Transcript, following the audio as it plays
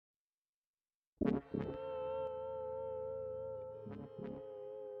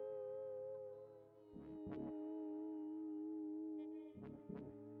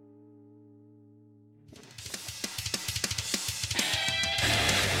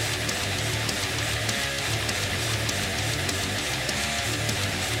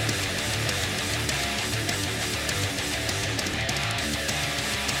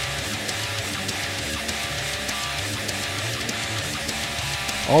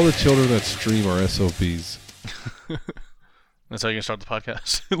All the children that stream are SOBs. That's how you're going to start the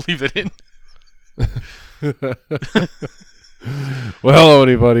podcast? Leave it in. Well, hello,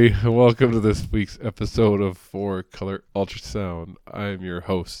 everybody, and welcome to this week's episode of 4-Color Ultrasound. I am your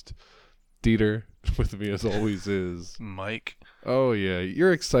host, Dieter. With me, as always, is Mike. Oh, yeah.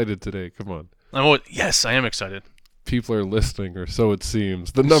 You're excited today. Come on. Yes, I am excited. People are listening, or so it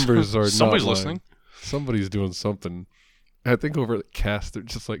seems. The numbers are Somebody's not lying. listening. Somebody's doing something. I think over at Cast, they're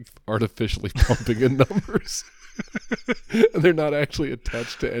just like artificially pumping in numbers. And they're not actually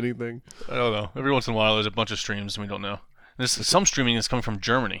attached to anything. I don't know. Every once in a while, there's a bunch of streams and we don't know. Some streaming is coming from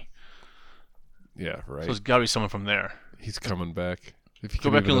Germany. Yeah, right. So there's got to be someone from there. He's coming back. If you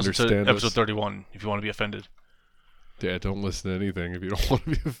Go can back even and listen to understand episode us. 31 if you want to be offended. Yeah, don't listen to anything if you don't want to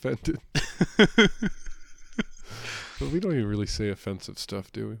be offended. But we don't even really say offensive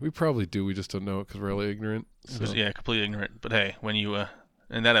stuff, do we? We probably do. We just don't know it because we're really ignorant. So. Yeah, completely ignorant. But hey, when you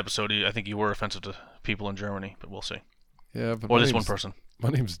in that episode, I think you were offensive to people in Germany, but we'll see. Yeah, but or this one person. My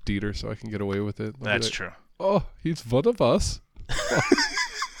name's Dieter, so I can get away with it. That's true. Oh, he's one of us.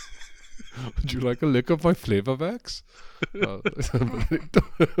 Would you like a lick of my flavor wax? Yeah,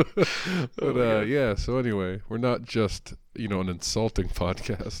 so anyway, we're not just, an insulting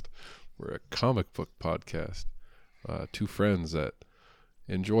podcast. We're a comic book podcast. Two friends that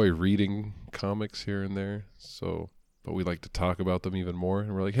enjoy reading comics here and there, but we like to talk about them even more.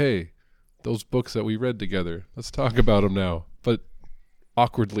 And we're like, hey, those books that we read together, let's talk about them now, but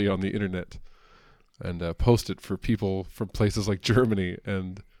awkwardly on the internet. And post it for people from places like Germany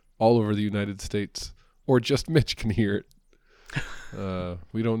and all over the United States, or just Mitch can hear it.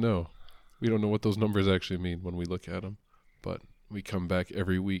 We don't know. We don't know what those numbers actually mean when we look at them, but we come back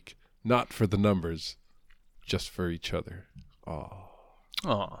every week, not for the numbers, just for each other. All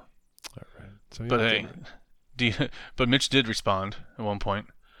right. So, but hey, but Mitch did respond at one point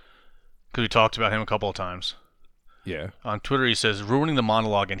because we talked about him a couple of times. Yeah. On Twitter, he says, ruining the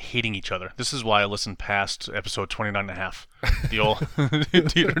monologue and hating each other. This is why I listened past episode 29.5, the old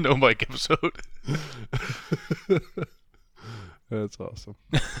Dieter No Mike episode. That's awesome.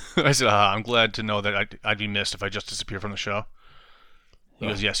 I said, I'm glad to know that I'd be missed if I just disappear from the show. He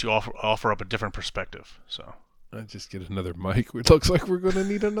goes, yes, you offer up a different perspective. So I just get another mic. It looks like we're going to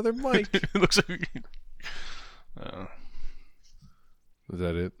need another mic. It looks like... Is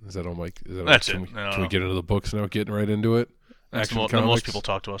that it? Is that all, Mike? That's it. Can we get into the books now? Getting right into it? That's Action Comics? most people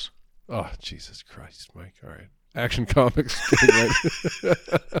talk to us. Oh, Jesus Christ, Mike. All right. Action Comics.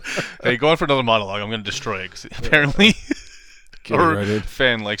 Hey, go on for another monologue. I'm going to destroy it because apparently our right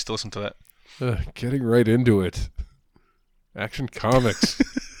fan likes to listen to that. Getting right into it. Action Comics.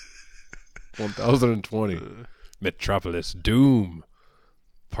 1020. Metropolis Doom.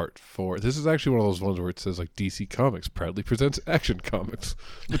 Part 4. This is actually one of those ones where it says like DC Comics proudly presents Action Comics.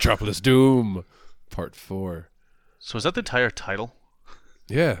 Metropolis Doom. Part 4. So is that the entire title?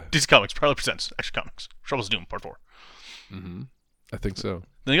 Yeah. DC Comics proudly presents Action Comics. Metropolis Doom Part 4. Mm-hmm. I think so.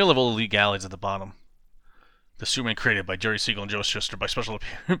 Then you got a level of legalities at the bottom. The Superman created by Jerry Siegel and Joe Shuster by special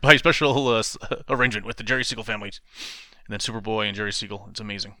arrangement with the Jerry Siegel families. And then Superboy and Jerry Siegel. It's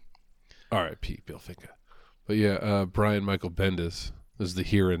amazing. R.I.P. Bill Finger. But yeah, Brian Michael Bendis is the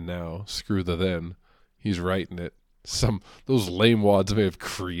here and now. Screw the then. He's writing it. Those lame wads may have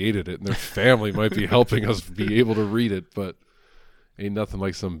created it, and their family might be helping us be able to read it, but ain't nothing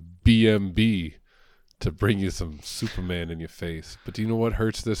like some BMB to bring you some Superman in your face. But do you know what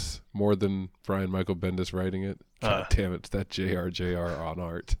hurts this more than Brian Michael Bendis writing it? God damn it, it's that JRJR on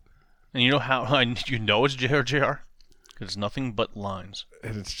art. And you know how you know it's JRJR? Because it's nothing but lines.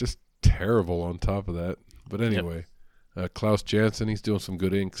 And it's just terrible on top of that. But anyway, Klaus Janson, he's doing some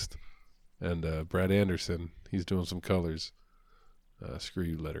good inks. And Brad Anderson, he's doing some colors. Screw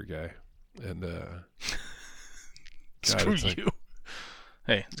you, letter guy. And screw you.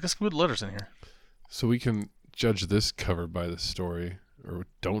 Hey, let's get some good letters in here. So we can judge this cover by the story, or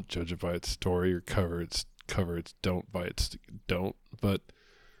don't judge it by its story, or cover its don't by its don't. But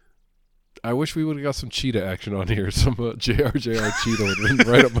I wish we would have got some cheetah action on here. Some JRJR cheetah would have been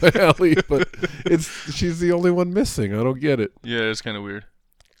right up my alley. But she's the only one missing. I don't get it. Yeah, it's kind of weird.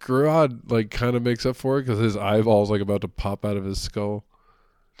 Grodd kind of makes up for it because his eyeball's about to pop out of his skull.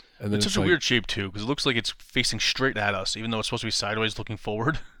 And then it's such a weird shape too, because it looks like it's facing straight at us, even though it's supposed to be sideways, looking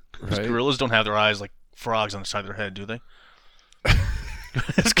forward. Because gorillas don't have their eyes like frogs on the side of their head, do they?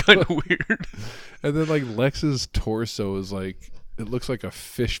 It's kind of weird. And then Lex's torso is it looks like a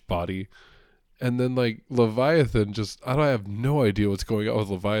fish body. And then Leviathan I have no idea what's going on with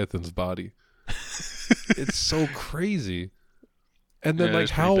Leviathan's body. It's so crazy. And then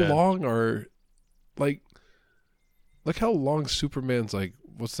how long are look how long Superman's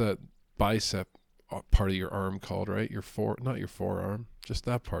what's that bicep part of your arm called, right? Not your forearm, just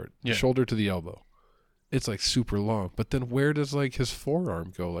that part. Yeah. Shoulder to the elbow. It's like super long. But then where does like his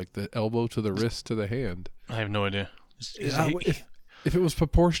forearm go? Like the elbow to the wrist to the hand? I have no idea. If it was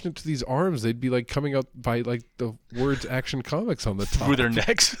proportionate to these arms, they'd be like coming up by like the words Action Comics on the top. Through their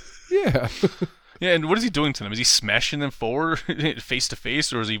necks? Yeah. Yeah, and what is he doing to them? Is he smashing them forward face to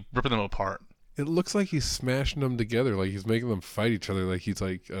face, or is he ripping them apart? It looks like he's smashing them together, like he's making them fight each other, like he's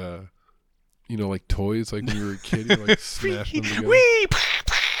like, like toys, like when you were a kid, you're like smashing them together. Wee!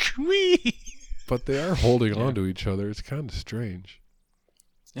 Wee! But they are holding on to each other. It's kind of strange.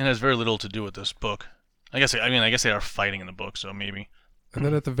 And it has very little to do with this book. I guess they are fighting in the book, so maybe. And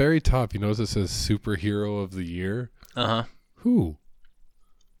then at the very top, you notice it says Superhero of the Year? Uh-huh. Who?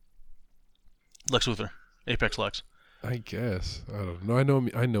 Lex Luthor. Apex Lex. I guess. I don't know.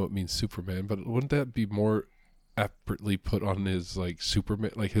 I know it means Superman, but wouldn't that be more aptly put on his, like,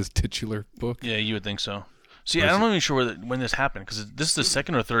 Superman, like his titular book? Yeah, you would think so. See, I'm not even sure when this happened, because this is the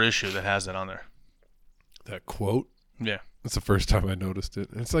second or third issue that has that on there. That quote? Yeah. That's the first time I noticed it.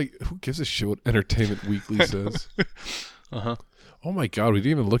 And it's like, who gives a shit what Entertainment Weekly says? Uh-huh. Oh my god, we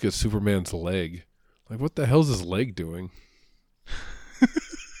didn't even look at Superman's leg. Like, what the hell's his leg doing?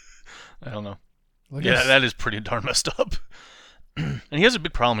 I don't know. Like Yeah, that is pretty darn messed up. And he has a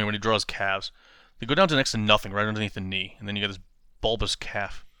big problem here when he draws calves. They go down to next to nothing, right underneath the knee, and then you got this bulbous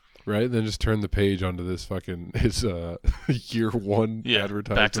calf. Right? Then just turn the page onto this fucking, his year one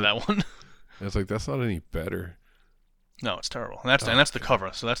advertisement. Back to that one. And it's like, that's not any better. No, it's terrible. And that's the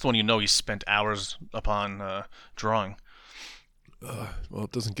cover. So that's the one you know he spent hours upon drawing. Well,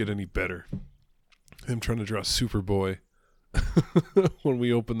 it doesn't get any better. Him trying to draw Superboy when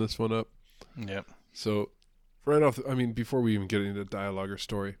we open this one up. Yep. So, right off, before we even get into dialogue or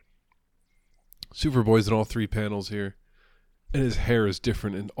story, Superboy's in all three panels here, and his hair is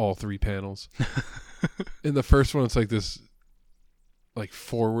different in all three panels. In the first one, it's like this, like,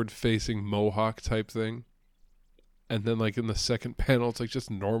 forward-facing mohawk type thing. And then, like, in the second panel, it's like just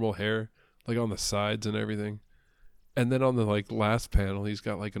normal hair, like on the sides and everything. And then on the, like, last panel, he's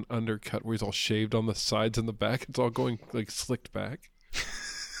got, like, an undercut where he's all shaved on the sides and the back. It's all going, like, slicked back.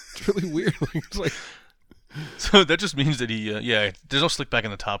 It's really weird. Like, it's like... So that just means that there's no slick back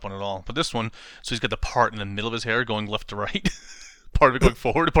in the top one at all. But this one, so he's got the part in the middle of his hair going left to right. Part of it going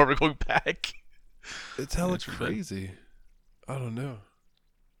forward, part of it going back. It's hella crazy. I don't know.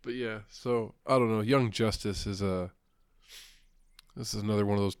 But yeah, so, I don't know. Young Justice is this is another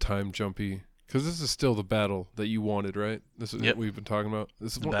one of those time jumpy, because this is still the battle that you wanted, right? This is what we've been talking about.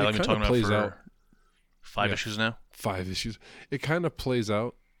 This is the what battle I've been talking about for out. 5 issues now. 5 issues. It kind of plays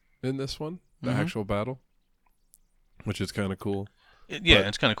out in this one, the actual battle, which is kind of cool.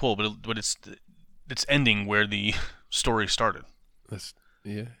 It's kind of cool, but it's ending where the story started.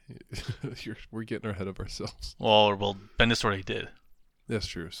 We're getting ahead of ourselves. Well, Bendis already did. That's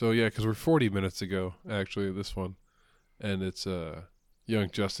true. So yeah, because we're 40 minutes ago, actually, this one. And it's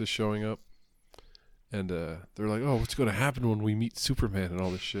Young Justice showing up. And they're like, oh, what's going to happen when we meet Superman and all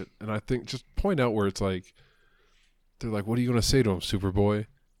this shit? And I think just point out where it's like, they're like, what are you going to say to him, Superboy? And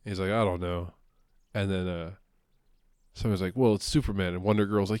he's like, I don't know. And then someone's like, well, it's Superman. And Wonder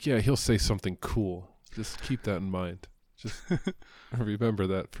Girl's like, yeah, he'll say something cool. Just keep that in mind. Just remember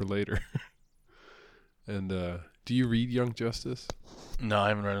that for later. And do you read Young Justice? No, I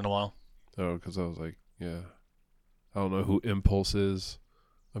haven't read it in a while. Oh, because I was like, yeah. I don't know who Impulse is.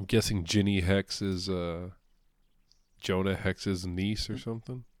 I'm guessing Ginny Hex is Jonah Hex's niece or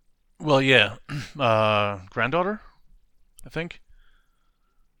something. Well, yeah. Granddaughter, I think.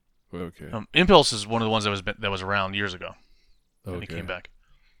 Okay. Impulse is one of the ones that was around years ago. Okay. And he came back.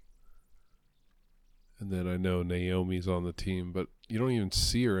 And then I know Naomi's on the team, but you don't even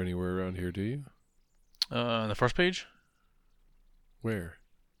see her anywhere around here, do you? On the first page? Where?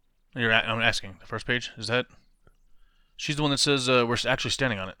 I'm asking. The first page? Is that... She's the one that says we're actually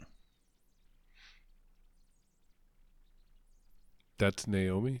standing on it. That's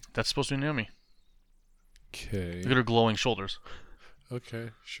Naomi? That's supposed to be Naomi. Okay. Look at her glowing shoulders.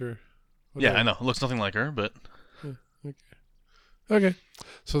 Okay, sure. Whatever. Yeah, I know. It looks nothing like her, but... Okay.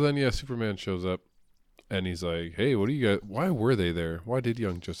 So then, yeah, Superman shows up, and he's like, hey, what do you got? Why were they there? Why did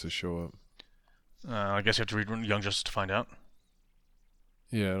Young Justice show up? I guess you have to read Young Justice to find out.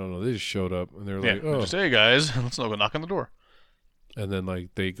 Yeah, I don't know. They just showed up, and they're like, oh. Just, hey, guys, let's go knock on the door. And then,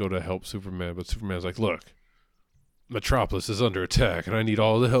 like, they go to help Superman, but Superman's like, look, Metropolis is under attack, and I need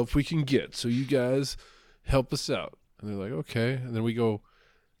all the help we can get, so you guys help us out. And they're like, okay. And then we go,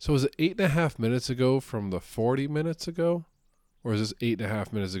 so is it 8.5 minutes ago from the 40 minutes ago? Or is this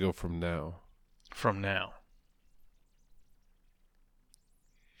 8.5 minutes ago from now? From now.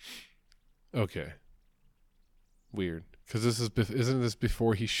 Okay. Weird. Because isn't this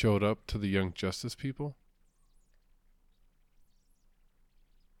before he showed up to the Young Justice people?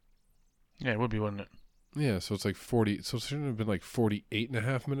 Yeah, it would be, wouldn't it? Yeah, so it's like 40. So it shouldn't have been like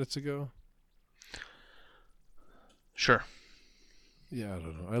 48.5 minutes ago? Sure. Yeah, I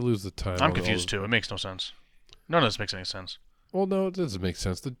don't know. I lose the time. I'm confused too. It makes no sense. None of this makes any sense. Well, no, it doesn't make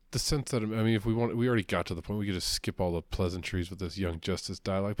sense. The sense that, I mean, if we already got to the point, we could just skip all the pleasantries with this Young Justice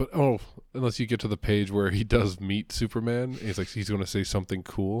dialogue. But, unless you get to the page where he does meet Superman, and he's going to say something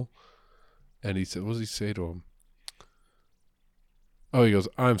cool. And he said, what does he say to him? Oh, he goes,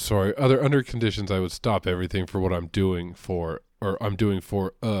 I'm sorry. Under conditions, I would stop everything for what I'm doing for,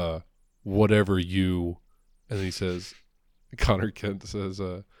 whatever you, and then he says, Connor Kent says,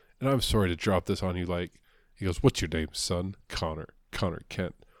 and I'm sorry to drop this on you, he goes, what's your name, son? Connor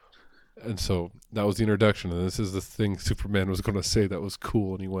Kent. And so that was the introduction, and this is the thing Superman was going to say that was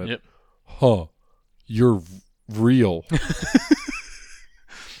cool, and he went, yep. Huh, you're real.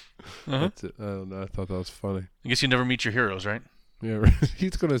 That's it. I don't know, I thought that was funny. I guess you never meet your heroes, right? Yeah, right.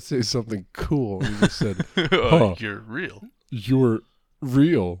 He's going to say something cool, and he just said, huh, you're real. You're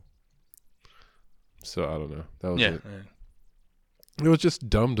real. So I don't know. That was it. It was just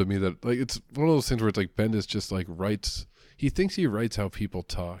dumb to me that it's one of those things where it's like Bendis just writes. He thinks he writes how people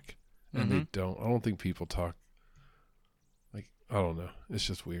talk, and they don't. I don't think people talk. I don't know. It's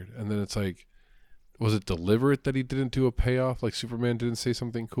just weird. And then it's like, was it deliberate that he didn't do a payoff? Like Superman didn't say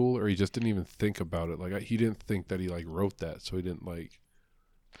something cool, or he just didn't even think about it. He didn't think that he wrote that, so he didn't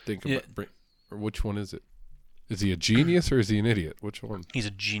think about. Or which one is it? Is he a genius or is he an idiot? Which one? He's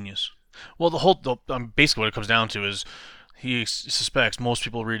a genius. Well, basically what it comes down to is he suspects most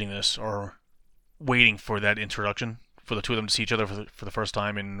people reading this are waiting for that introduction, for the two of them to see each other for the first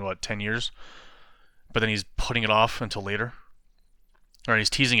time in, 10 years? But then he's putting it off until later. Or he's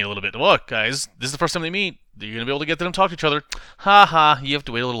teasing it a little bit. Look, guys, this is the first time they meet. You're going to be able to get them to talk to each other. Ha ha, you have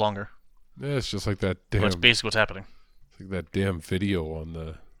to wait a little longer. Yeah, it's just like that damn... That's basically what's happening. It's like that damn video on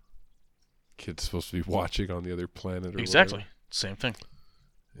the kid's supposed to be watching on the other planet or exactly. Whatever. Same thing.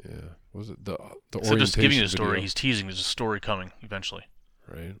 Yeah. What was it? The Instead of just giving you the story, video. he's teasing there's a story coming eventually.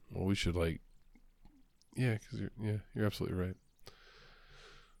 Right. Well, we should yeah, because you're absolutely right.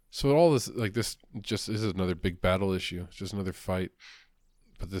 So all this, this just is another big battle issue. It's just another fight.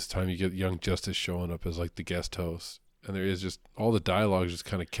 But this time you get Young Justice showing up as the guest host. And there is just all the dialogue is just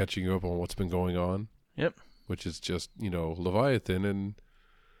kind of catching you up on what's been going on. Yep. Which is just, Leviathan. And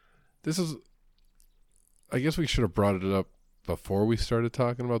this is, I guess we should have brought it up before we started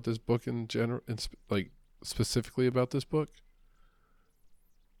talking about this book in general, specifically about this book.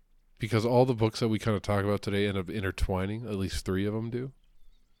 Because all the books that we kind of talk about today end up intertwining. At least 3 of them do.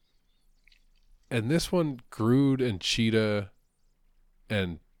 And this one, Grodd and Cheetah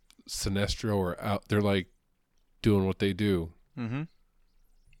and Sinestro are out. They're doing what they do. Mm-hmm.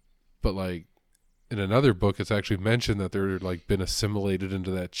 But in another book, it's actually mentioned that they're been assimilated into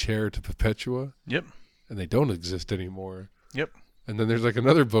that chair to Perpetua. Yep. And they don't exist anymore. Yep. And then there's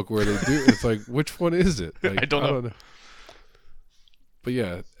another book where they do. It's which one is it? I don't know. But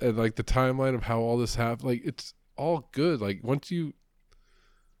yeah, and the timeline of how all this happened, it's all good. Once you,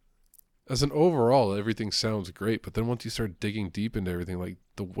 as an overall, everything sounds great. But then once you start digging deep into everything,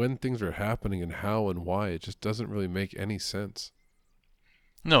 when things are happening and how and why, it just doesn't really make any sense.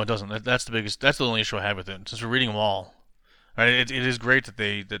 No, it doesn't. That's the only issue I have with it. Since we're reading them all, right? It is great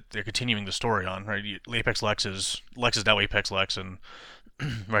that they're continuing the story on. Right, Apex Lex is now Apex Lex, and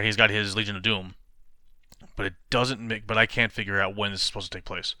right, he's got his Legion of Doom. But it doesn't make. But I can't figure out when this is supposed to take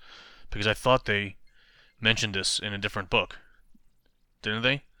place, because I thought they mentioned this in a different book, didn't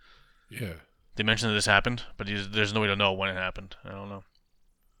they? Yeah. They mentioned that this happened, but there's no way to know when it happened. I don't know.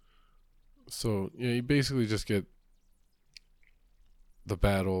 So yeah, you basically just get the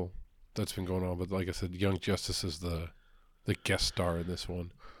battle that's been going on. But like I said, Young Justice is the guest star in this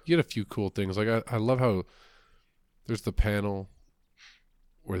one. You get a few cool things. I love how there's the panel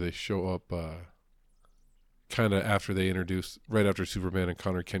where they show up kind of after they introduce, right after Superman and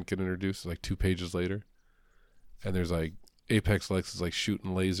Connor Kent get introduced, 2 pages later. And there's Apex Lex is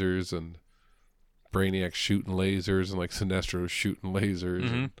shooting lasers, and Brainiac shooting lasers, and Sinestro shooting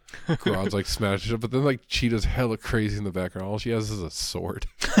lasers, and Grodd's smashing it. But then Cheetah's hella crazy in the background. All she has is a sword.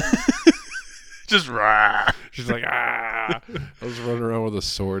 Just rah. She's I was running around with a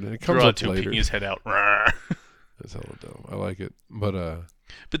sword, and it comes Grodd up later. Peeking his head out. Rah. That's hella dope. I like it, but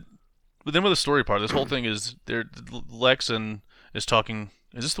then with the story part, this whole thing is Lex is talking.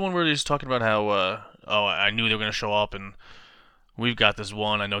 Is this the one where he's talking about how I knew they were going to show up, and we've got this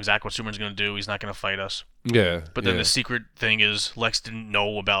one. I know exactly what Superman's going to do. He's not going to fight us. Yeah. But then the secret thing is Lex didn't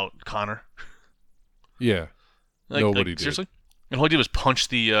know about Connor. Yeah. Nobody did. Seriously? And all he did was punch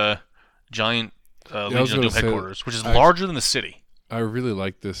the giant Legion of Doom headquarters, which is larger than the city. I really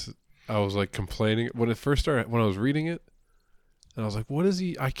like this. I was like complaining when it first started, when I was reading it, and I was like, what is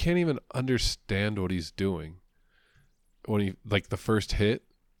he? I can't even understand what he's doing. When he, like, the first hit.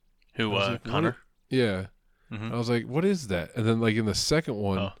 Who, Connor? Yeah. Mm-hmm. I was like, what is that? And then, like, in the second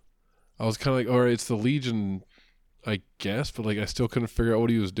one, I was kind of like, all right, it's the Legion, I guess, but, like, I still couldn't figure out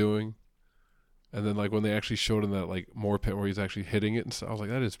what he was doing. And then, like, when they actually showed him that, like, more pit where he's actually hitting it and stuff, I was like,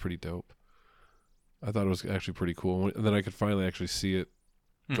 that is pretty dope. I thought it was actually pretty cool. And then I could finally actually see it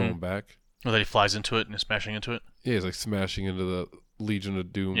going back. Oh, that he flies into it and is smashing into it? Yeah, he's, like, smashing into the Legion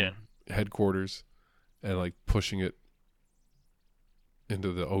of Doom headquarters and, like, pushing it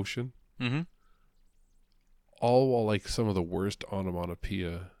into the ocean. Mm-hmm. All while, like, some of the worst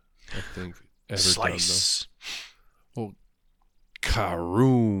onomatopoeia, I think, ever Slice. done. Well,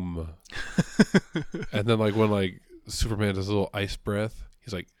 Karoom. And then, like, when, like, Superman does a little ice breath,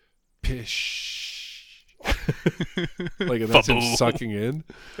 he's like, pish. Like, and that's him sucking in.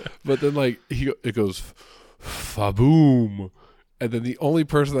 But then, like, it goes, fa-boom. And then the only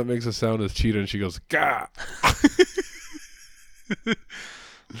person that makes a sound is Cheetah, and she goes, gah.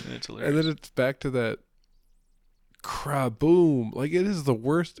 It's hilarious. And then it's back to that craboom. Like, it is the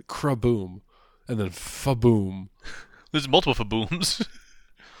worst craboom. And then fa-boom. There's multiple fa-booms.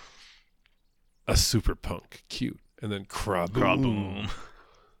 A super punk. Cute. And then craboom. Craboom.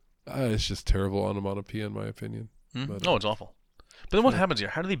 It's just terrible onomatopoeia, in my opinion. Mm-hmm. No, it's awful. But then what happens here?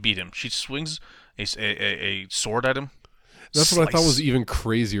 How do they beat him? She swings a sword at him. That's what I thought was even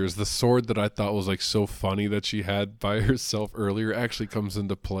crazier, is the sword that I thought was, like, so funny that she had by herself earlier actually comes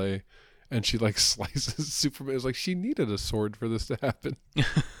into play. And she, like, slices Superman. It's like, she needed a sword for this to happen.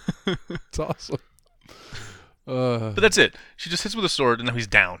 It's awesome. But that's it. She just hits with a sword, and now he's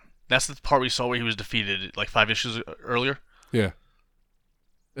down. That's the part we saw where he was defeated, like 5 issues earlier. Yeah.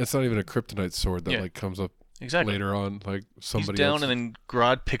 It's not even a kryptonite sword that, like, comes up later on, like, somebody He's down, else. and then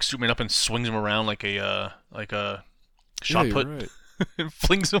Grodd picks Superman up and swings him around like a shot put. Right. And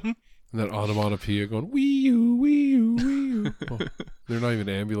flings him. And that onomatopoeia going, wee-oo, wee-oo, wee-oo. Well, they're not even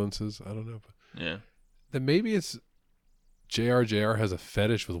ambulances. I don't know. But Yeah. then maybe it's JR has a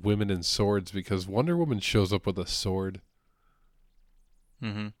fetish with women and swords, because Wonder Woman shows up with a sword.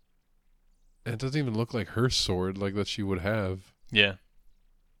 Mm-hmm. And it doesn't even look like her sword, like that she would have. Yeah.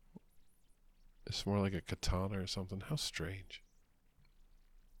 It's more like a katana or something. How strange.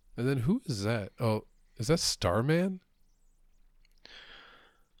 And then who is that? Oh, is that Starman?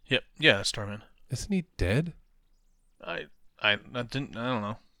 Yep. Yeah, that's Starman. Isn't he dead? I don't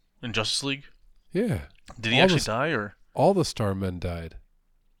know. In Justice League? Yeah. Did he actually die, or? All the Starmen died.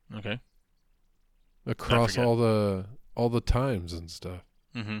 Okay. Across all the times and stuff.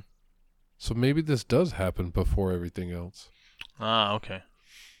 Mm-hmm. So maybe this does happen before everything else. Ah, okay.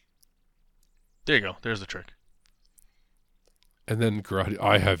 There you go. There's the trick. And then Grodd,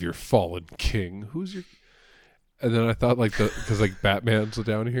 I have your fallen king. Who's your... And then I thought, like, because, like, Batman's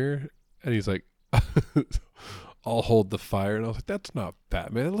down here, and he's like, I'll hold the fire. And I was like, that's not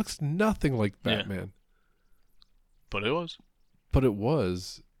Batman. It looks nothing like Batman. Yeah. But it was. But it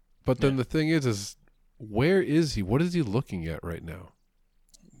was. But then the thing is where is he? What is he looking at right now?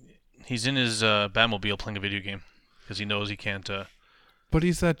 He's in his Batmobile playing a video game because he knows he can't. But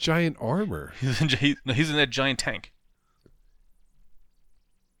he's that giant armor. He's in that giant tank.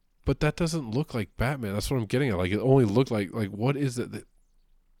 But that doesn't look like Batman. That's what I'm getting at. Like, it only looked like what is it that...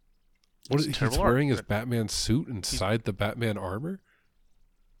 What is he's wearing his Batman suit inside the Batman armor?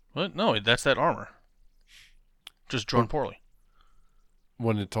 What? No, that's that armor. Just drawn poorly.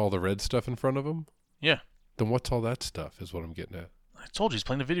 When it's all the red stuff in front of him? Yeah. Then what's all that stuff is what I'm getting at. I told you he's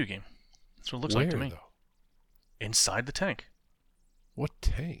playing a video game. That's what it looks like to me. Though? Inside the tank. What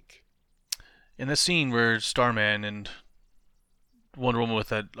tank? In the scene where Starman and Wonder Woman with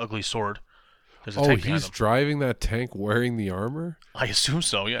that ugly sword. There's a tank behind he's driving that tank wearing the armor? I assume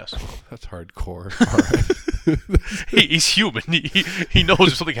so, yes. That's hardcore. All right. He's human. He knows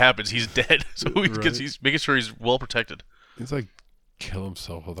if something happens, he's dead. So he's making sure he's well protected. He's like kill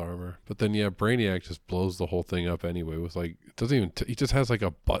himself with armor. But then, yeah, Brainiac just blows the whole thing up anyway with, like, it doesn't even... he just has, like,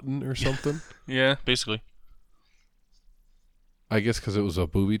 a button or something. Yeah, basically. I guess because it was a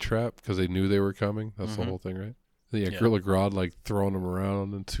booby trap, because they knew they were coming. That's the whole thing, right? Yeah, Gorilla Grodd, like, throwing him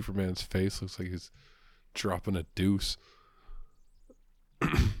around, and Superman's face looks like he's dropping a deuce.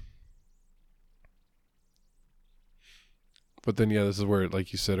 But then, yeah, this is where,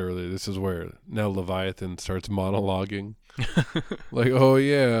 like you said earlier, this is where now Leviathan starts monologuing. Like, oh,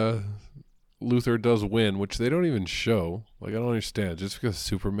 yeah, Luthor does win, which they don't even show. Like, I don't understand. Just because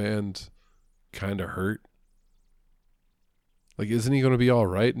Superman's kind of hurt. Like, isn't he going to be all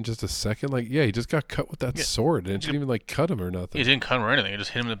right in just a second? Like, yeah, he just got cut with that sword, and it didn't even, like, cut him or nothing. He didn't cut him or anything. It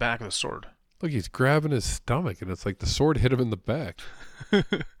just hit him in the back with the sword. Look, he's grabbing his stomach, and it's like the sword hit him in the back. I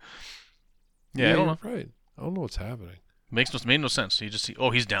don't know. Right. I don't know what's happening. Made no sense.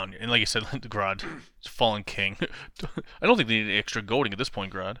 He's down. And like you said, Grodd, fallen king. I don't think they need extra goading at this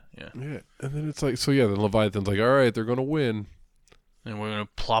point, Grodd. Yeah. Yeah, and then it's like, so yeah, then Leviathan's like, all right, they're going to win. And we're going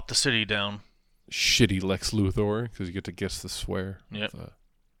to plop the city down. Shitty Lex Luthor, because you get to guess the swear. Yep.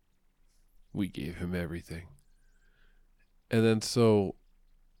 We gave him everything. And then so,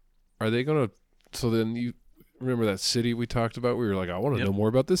 are they going to, so then you remember that city we talked about? We were like, I want to know more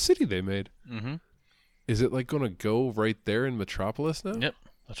about this city they made. Mm-hmm. Is it like going to go right there in Metropolis now? Yep,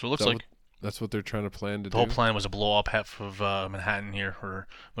 that's what it looks like. That's what they're trying to plan to do? The whole plan was to blow up half of Manhattan here, or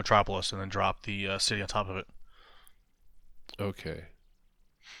Metropolis, and then drop the city on top of it. Okay.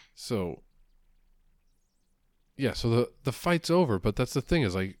 So, yeah, so the fight's over, but that's the thing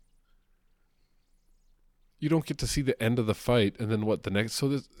is, like, you don't get to see the end of the fight, and then what the next,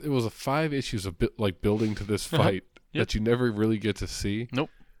 so it was 5 issues of building to this fight that you never really get to see.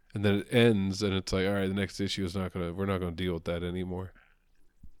 Nope. And then it ends, and it's like, all right, the next issue is we're not going to deal with that anymore.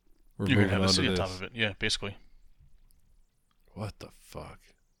 You're going to have a city on top of it. Yeah, basically. What the fuck?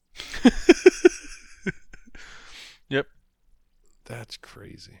 Yep. That's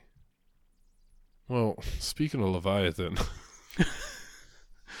crazy. Well, speaking of Leviathan,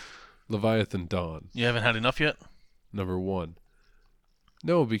 Leviathan Dawn. You haven't had enough yet? Number 1.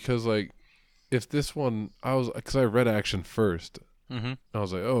 No, because, like, if this one, because I read Action first. Mm-hmm. I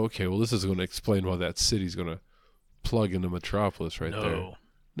was like, oh, okay, well, this is going to explain why that city's going to plug into Metropolis there.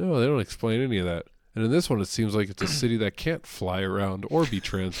 No, they don't explain any of that. And in this one, it seems like it's a city that can't fly around or be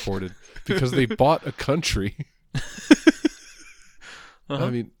transported because they bought a country. I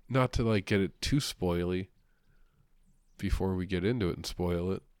mean, not to, like, get it too spoily before we get into it and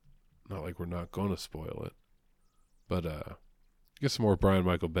spoil it. Not like we're not going to spoil it. But get some more Brian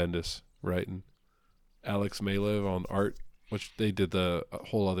Michael Bendis writing. Alex Maleev on art. Which they did the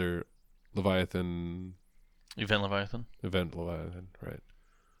whole other Leviathan... Event Leviathan, right.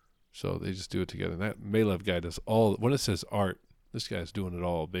 So they just do it together. And that Maleev guy does all... When it says art, this guy's doing it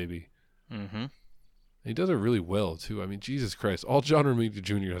all, baby. Mm-hmm. And he does it really well, too. I mean, Jesus Christ. All John Romita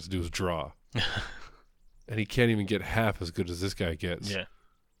Jr. has to do is draw. And he can't even get half as good as this guy gets. Yeah.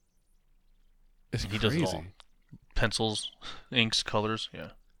 It's crazy. He does it all. Pencils, inks, colors,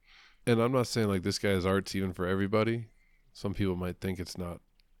 yeah. And I'm not saying, like, this guy's art's even for everybody. Some people might think it's not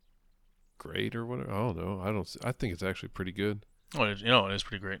great or whatever. I don't know. I think it's actually pretty good. Oh, it is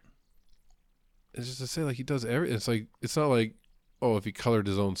pretty great. It's just to say, like, he does everything. It's like, it's not like, oh, if he colored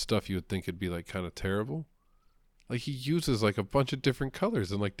his own stuff, you would think it'd be, like, kind of terrible. Like, he uses, like, a bunch of different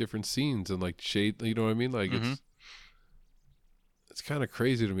colors and, like, different scenes and, like, shade. You know what I mean? Like, it's kind of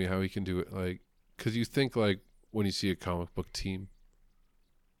crazy to me how he can do it. Like, because you think, like, when you see a comic book team,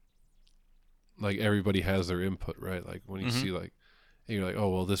 like, everybody has their input, right? Like, when you see, like, and you're like, oh,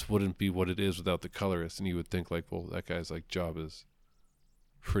 well, this wouldn't be what it is without the colorist. And you would think, like, well, that guy's, like, job is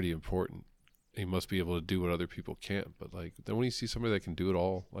pretty important. He must be able to do what other people can't. But, like, then when you see somebody that can do it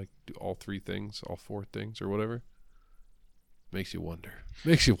all, like, do all 3 things, all 4 things or whatever, makes you wonder.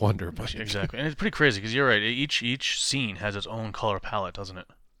 Makes you wonder about it. Exactly. And it's pretty crazy because you're right. Each scene has its own color palette, doesn't it?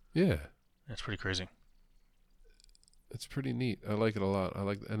 Yeah. It's pretty crazy. It's pretty neat. I like it a lot.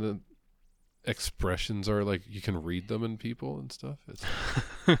 And then expressions are like you can read them in people and stuff.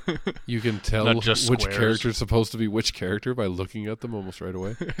 You can tell which character is supposed to be which character by looking at them almost right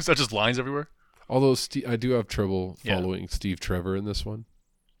away. Is that just lines everywhere? Although I do have trouble following Steve Trevor in this one.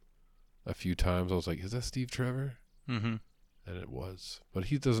 A few times I was like, is that Steve Trevor? Mm-hmm. And it was. But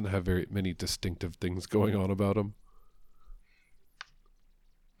he doesn't have very many distinctive things going on about him.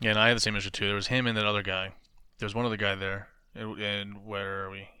 Yeah, and I had the same issue too. There was him and that other guy. There was one other guy there. And where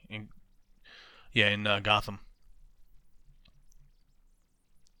are we? In Gotham.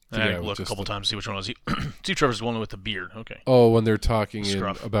 I looked a couple times to see which one was he. Steve Trevor's the one with the beard. Okay. Oh, when they're talking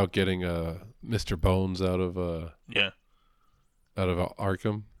about getting Mr. Bones out of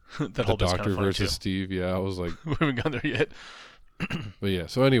Arkham. That the Doctor versus too. Steve. Yeah, I was like, we haven't gone there yet. But yeah.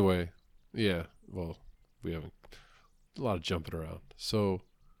 So anyway, yeah. Well, we haven't. A lot of jumping around. So,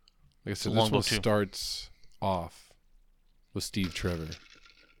 like I said, this one starts off with Steve Trevor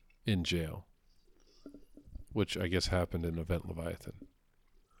in jail, which I guess happened in Event Leviathan.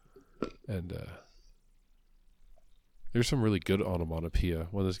 And There's some really good onomatopoeia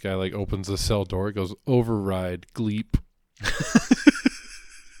when this guy like opens the cell door. It goes override gleep.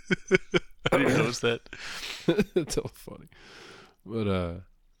 I didn't notice that. It's all funny. But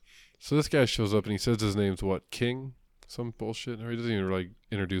so this guy shows up and he says his name's what, King? Some bullshit. Or he doesn't even like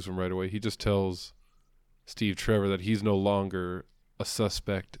introduce him right away. He just tells Steve Trevor that he's no longer a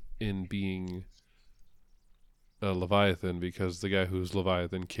suspect in being Leviathan because the guy who's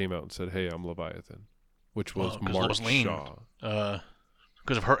Leviathan came out and said, "Hey, I'm Leviathan," which was Mark Lois Lane, Shaw.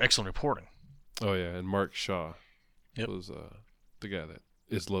 Because of her excellent reporting. Oh yeah, and Mark Shaw Yep. was the guy that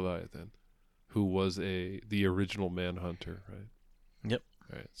is Leviathan, who was the original Manhunter, right? Yep.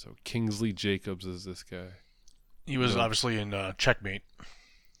 All right. So Kingsley Jacobs is this guy. He was obviously in Checkmate.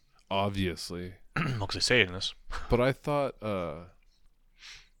 Obviously. Because they say it in this. But I thought,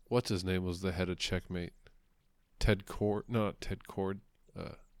 what's his name was the head of Checkmate? Ted Cord? No, not Ted Cord.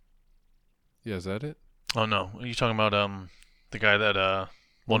 Yeah, is that it? Oh no, are you talking about the guy that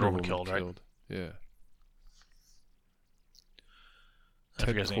Wonder Woman killed, right? Yeah. I forget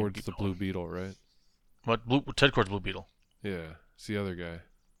Ted his name. Cord's the Blue Beetle, right? What? Ted Cord's Blue Beetle. Yeah, it's the other guy.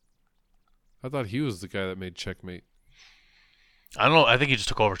 I thought he was the guy that made Checkmate. I don't know. I think he just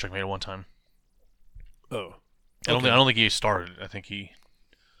took over Checkmate at one time. Oh. I don't think he started. I think he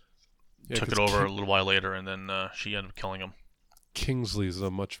Yeah, took 'cause it over a little while later, and then she ended up killing him. Kingsley's a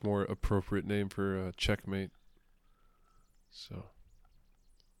much more appropriate name for Checkmate. So.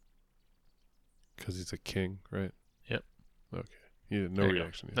 Because he's a king, right? Yep. Okay. Yeah, no There you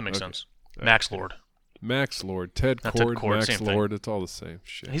reaction. go. That makes Okay. sense. Max Lord. Max Lord. Ted Not Ted Cord, Cord, Max same thing. Lord. It's all the same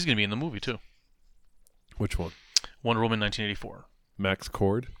shit. He's going to be in the movie, too. Which one? Wonder Woman 1984. Max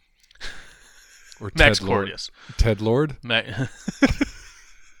Cord? Or Max Ted Cord, Lord? yes. Ted Lord?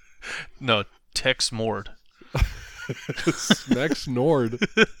 No, Tex Mord. Max Nord.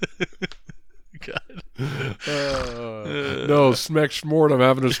 God. No, Smex Mord, I'm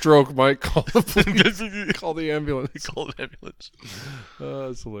having a stroke, Mike. Call the police. Call the ambulance. Call an ambulance.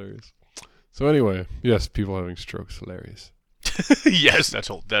 That's hilarious. So anyway, yes, people having strokes, hilarious. Yes,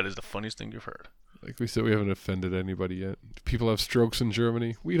 that is the funniest thing you've heard. Like we said, we haven't offended anybody yet. Do people have strokes in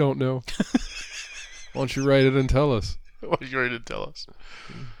Germany? We don't know. Why don't you write it and tell us? What are you ready to tell us?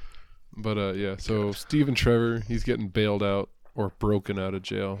 But yeah, so Stephen Trevor, he's getting bailed out or broken out of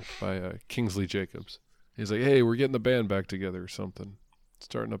jail by Kingsley Jacobs. He's like, hey, we're getting the band back together or something.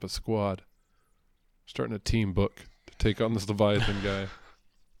 Starting up a squad. Starting a team book to take on this Leviathan guy.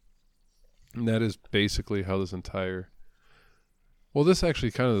 And that is basically how this entire... Well, this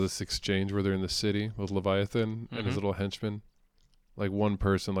actually kind of this exchange where they're in the city with Leviathan and his little henchman. Like one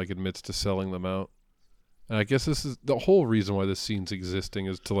person like admits to selling them out. And I guess this is the whole reason why this scene's existing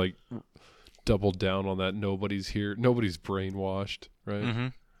is to like double down on that nobody's here, nobody's brainwashed, right? Mm-hmm.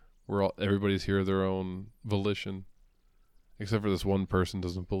 Everybody's here of their own volition, except for this one person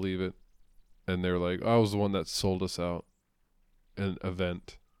doesn't believe it, and they're like, "I was the one that sold us out," an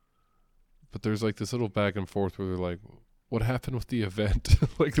event. But there's like this little back and forth where they're like, "What happened with the event?"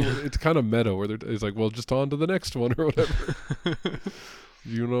 Like it's kind of meta where it's like, "Well, just on to the next one or whatever."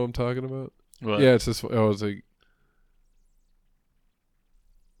 You know what I'm talking about? What? Yeah, it's just I was like,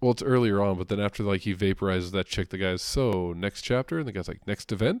 well, it's earlier on, but then after like he vaporizes that chick, the guy's so next chapter, and the guy's like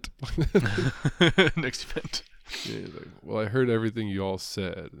next event. Next event. Yeah, he's like, well, I heard everything you all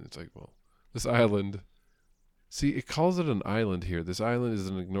said, and it's like, well, this island. See, it calls it an island here. This island is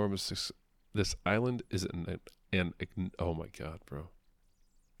an enormous. This island is an oh my god, bro.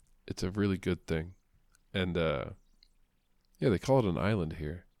 It's a really good thing, and yeah, they call it an island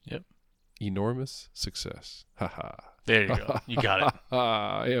here. Yep. Enormous success. Haha. There you go. You got it.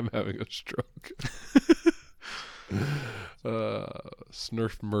 I am having a stroke.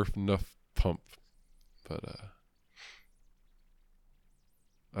 Snurf Murph Nuff Pump. But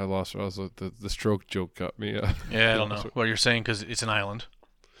I lost. I was like, the stroke joke got me. Yeah, I don't know. Well, you're saying because it's an island.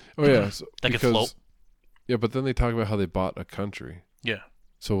 Oh yeah, so, That could float. Yeah, but then they talk about how they bought a country. Yeah.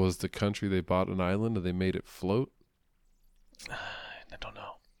 So was the country they bought an island and they made it float? I don't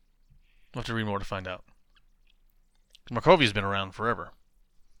know. We'll have to read more to find out. Markovia's been around forever.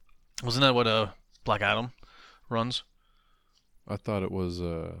 Wasn't that what Black Adam runs? I thought it was.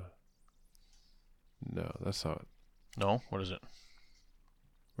 No, that's not. No? What is it?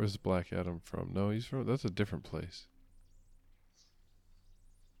 Where's Black Adam from? No, he's from. That's a different place.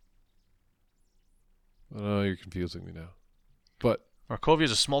 Oh, you're confusing me now. But Markovia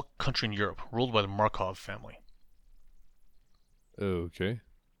is a small country in Europe, ruled by the Markov family. okay.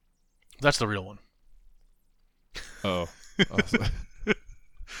 That's the real one. Oh.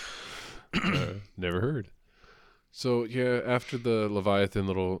 Never heard. So, yeah, after the Leviathan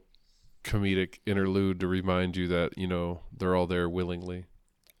little comedic interlude to remind you that, you know, they're all there willingly.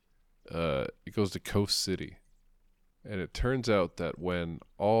 It goes to Coast City. And it turns out that when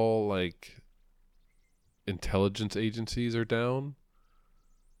all, like, intelligence agencies are down,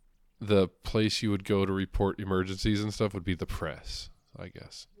 the place you would go to report emergencies and stuff would be the press, I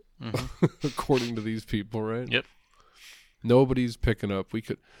guess. Mm-hmm. According to these people, right? Yep. Nobody's picking up. We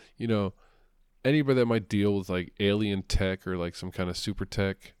could, you know, anybody that might deal with, like, alien tech or, like, some kind of super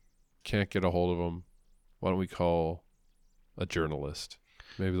tech can't get a hold of them. Why don't we call a journalist?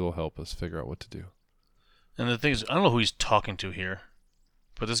 Maybe they'll help us figure out what to do. And the thing is, I don't know who he's talking to here,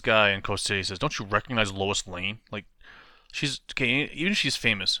 but this guy in Coast City says, "Don't you recognize Lois Lane? Like, she's okay. Even if she's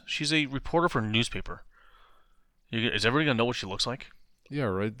famous, she's a reporter for a newspaper. Is everybody gonna know what she looks like? Yeah,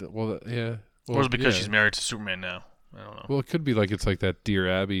 right. Well, yeah. Well, Or is it because yeah. she's married to Superman now? I don't know. Well, it could be like it's like that Dear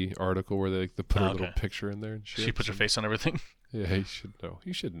Abby article where they put her okay. little picture in there and shit. She puts her face on everything. Yeah, he should know.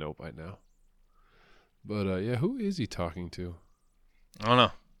 He should know by now. But yeah, who is he talking to? I don't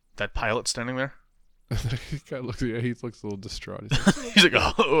know. That pilot standing there. That guy looks. Yeah, he looks a little distraught. He's like, He's like,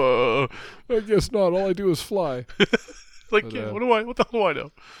 oh, I guess not. All I do is fly. like, But, yeah, what the hell do I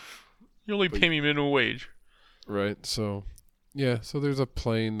know? You only pay me minimum wage. Right. So, yeah. So there's a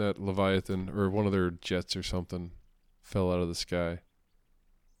plane that Leviathan or one of their jets or something fell out of the sky.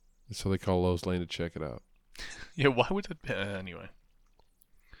 And so they call Lois Lane to check it out. Yeah, why would that be? Anyway.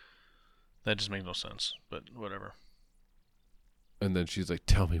 That just makes no sense, but whatever. And then she's like,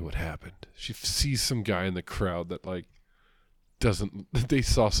 "Tell me what happened." She sees some guy in the crowd that like doesn't. They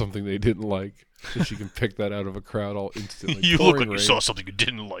saw something they didn't like, and she can pick that out of a crowd all instantly. You look like Pouring you rain. saw something you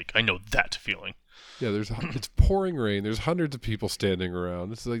didn't like. I know that feeling. Yeah, it's pouring rain. There's hundreds of people standing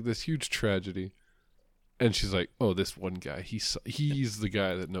around. It's like this huge tragedy. And she's like, "Oh, this one guy. He's the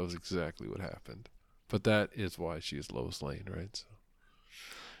guy that knows exactly what happened." But that is why she is Lois Lane, right? So.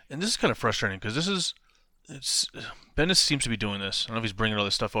 And this is kind of frustrating because Bendis seems to be doing this. I don't know if he's bringing all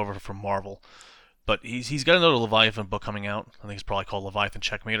this stuff over from Marvel, but he's got another Leviathan book coming out. I think it's probably called Leviathan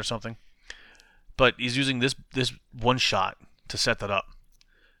Checkmate or something. But he's using this one shot to set that up.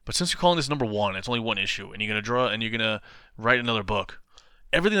 But since you're calling this number one, it's only one issue, and you're gonna draw and you're gonna write another book.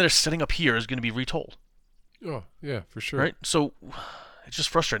 Everything that they're setting up here is gonna be retold. Oh yeah, for sure. Right? So it's just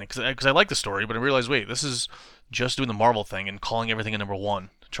frustrating because I like the story, but I realize, wait, this is just doing the Marvel thing and calling everything a number one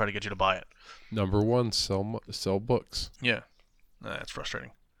to try to get you to buy it. Number one, sell books. Yeah, that's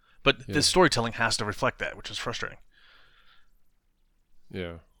frustrating. But Yeah. the storytelling has to reflect that, which is frustrating.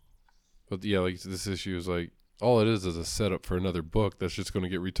 Yeah, but yeah, like this issue is like all it is a setup for another book that's just going to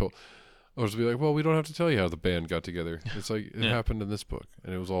get retold. Or just be like, well, we don't have to tell you how the band got together. It's like it happened in this book,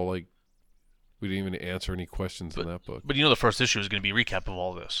 and it was all like we didn't even answer any questions in that book. But you know, the first issue is going to be a recap of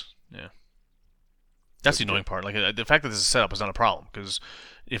all this. Yeah, that's the annoying part. Like the fact that this is set up is not a problem because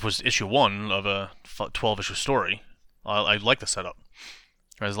if it was issue one of a 12-issue story, I like the setup.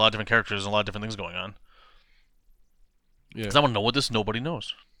 Right, there's a lot of different characters and a lot of different things going on. Yeah, Because I want to know what this nobody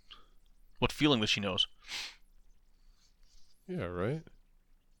knows. What feeling that she knows. yeah, right.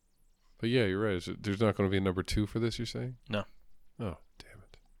 But yeah, you're right. There's not going to be a number 2 for this. You're saying? No. Oh, damn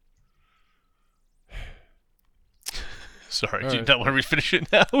it. Sorry, All do you right. not want to refinish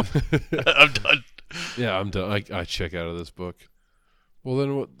it now? I'm done. Yeah, I'm done. I check out of this book. Well,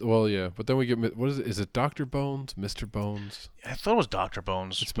 then what? Well, yeah, but then we get what is it? Is it Dr. Bones, Mr. Bones? I thought it was Dr.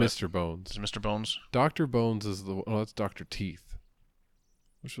 Bones. It's but- Mr. Bones. Is it Mr. Bones? Dr. Bones is the oh, that's Dr. Teeth,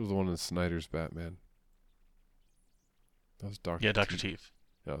 which was the one in Snyder's Batman. That was Dr. Yeah, Dr. Teeth.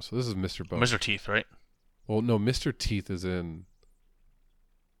 Yeah, so this is Mr. Bones. Mr. Teeth, right? Well, no, Mr. Teeth is in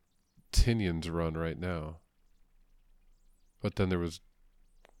Tynion's run right now. But then there was,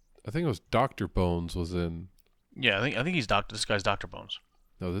 I think it was Dr. Bones was in. Yeah, I think he's Doctor. This guy's Dr. Bones.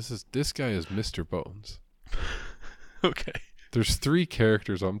 No, this guy is Mr. Bones. Okay. There's 3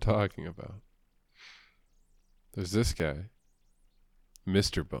 characters I'm talking about. There's this guy,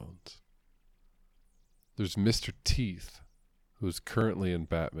 Mr. Bones. There's Mr. Teeth, who's currently in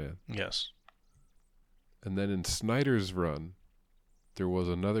Batman. Yes. And then in Snyder's run, there was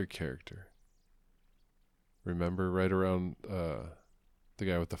another character. Remember, right around the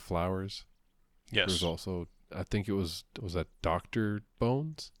guy with the flowers? Yes. There was also, I think it was that Dr.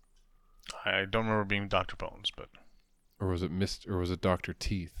 Bones? I don't remember being Dr. Bones, but Or was it Dr.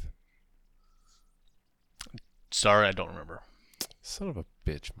 Teeth? sorry, I don't remember. Son of a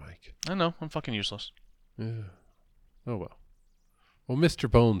bitch, Mike. I know, I'm fucking useless. Yeah. Oh well. Well, Mr.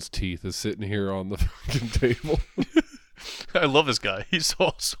 Bones' Teeth is sitting here on the fucking table. I love this guy. He's so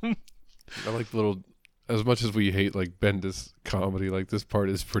awesome. I like little, as much as we hate like Bendis comedy, like this part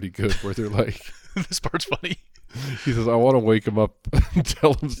is pretty good where they're like, This part's funny. He says, I want to wake him up and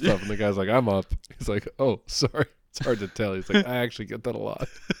tell him stuff. And the guy's like, I'm up. He's like, oh, sorry. It's hard to tell. He's like, I actually get that a lot.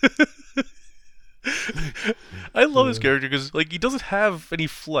 I love this character because like he doesn't have any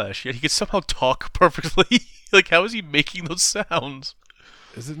flesh, yet he can somehow talk perfectly. Like, how is he making those sounds?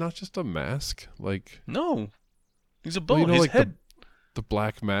 Is it not just a mask? Like, No, he's a well, bone. you know, His like head. the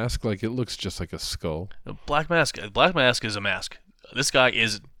black mask, like it looks just like a skull. A black mask. A black mask is a mask. This guy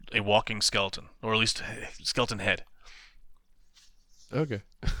is a walking skeleton, or at least a skeleton head. Okay.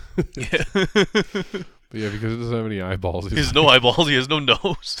 Yeah. But yeah, because it doesn't have any eyeballs. He has no eyeballs. He has no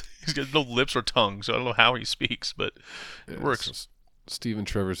nose. He's got no lips or tongue. So I don't know how he speaks, but it works. So Stephen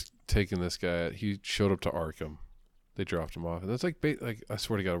Trevor's taking this guy. He showed up to Arkham. They dropped him off, and that's like I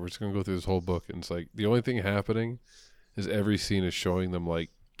swear to God, we're just gonna go through this whole book, and it's like the only thing happening is every scene is showing them like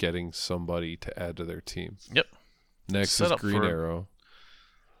getting somebody to add to their team. Yep. Next Set is up Green for- Arrow,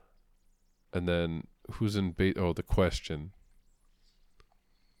 and then who's in the Question,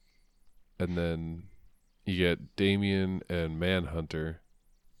 and then you get Damian and Manhunter,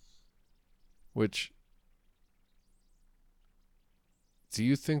 which. Do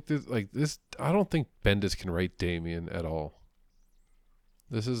you think that like this? I don't think Bendis can write Damien at all.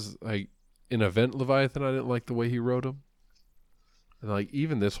 This is like in Event Leviathan. I didn't like the way he wrote him, and like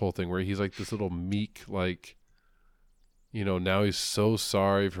even this whole thing where he's like this little meek, like, you know, now he's so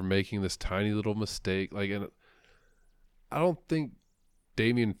sorry for making this tiny little mistake. Like, and I don't think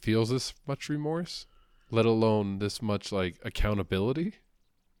Damien feels this much remorse, let alone this much like accountability.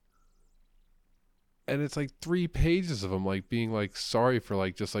 And it's like 3 pages of him like being like sorry for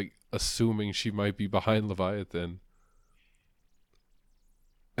like just like assuming she might be behind Leviathan.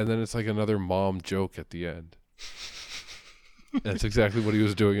 And then it's like another mom joke at the end. And that's exactly what he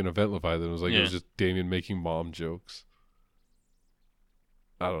was doing in Event Leviathan. It was like it was just Damien making mom jokes.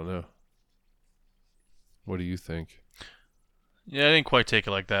 I don't know. What do you think? Yeah, I didn't quite take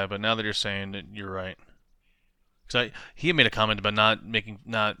it like that, but now that you're saying it, you're right. Because he had made a comment about not making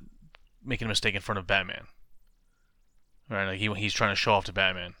a mistake in front of Batman. Right, like he's trying to show off to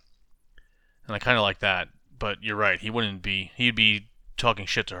Batman, and I kind of like that. But you're right. He'd be talking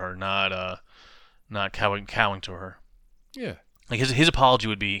shit to her, not cowing to her. Yeah. Like his apology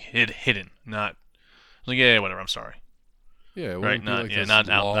would be hidden, not like, yeah, whatever. I'm sorry. Yeah, it Right, wouldn't be not- like yeah, this not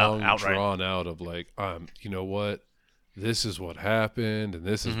long outright. drawn out of like, you know what? This is what happened, and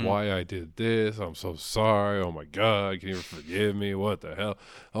this is why I did this. I'm so sorry. Oh my God, can you forgive me? What the hell?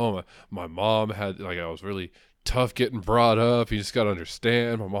 Oh my mom had like I was really tough getting brought up. You just got to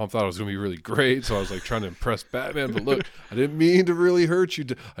understand. My mom thought I was gonna be really great, so I was like trying to impress Batman. But look, I didn't mean to really hurt you.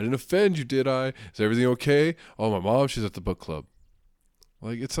 I didn't offend you, did I? Is everything okay? Oh, my mom, she's at the book club.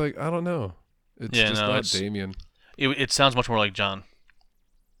 Like it's like I don't know. It's just not Damien. It sounds much more like John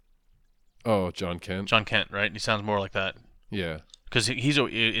John Kent. John Kent, right? He sounds more like that. Yeah. Because he's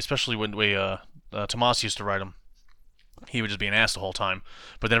especially when Tomas used to write him, he would just be an ass the whole time.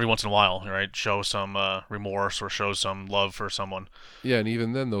 But then every once in a while, right, show some remorse or show some love for someone. Yeah, and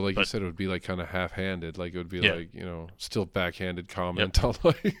even then though, like you said, it would be like kind of half-handed. Like it would be like, you know, still backhanded comment on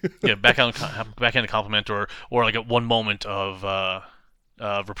like backhanded compliment or like at one moment of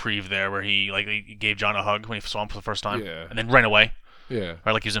reprieve there where he gave John a hug when he saw him for the first time, and then ran away. Yeah.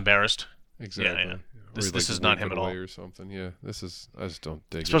 Right, like he was embarrassed. Exactly. Yeah. This is not him at all. Or something. Yeah. I just don't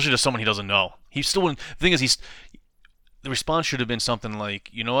dig Especially to someone he doesn't know. He still wouldn't. The thing is, the response should have been something like,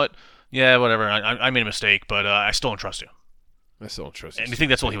 you know what? Yeah, whatever. I made a mistake, but I still don't trust you. I still don't trust you. And you think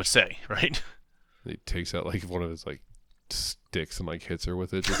that's what he would say, right? He takes out like one of his like sticks and like hits her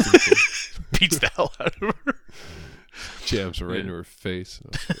with it. Just beats the hell out of her. Jams her right into her face.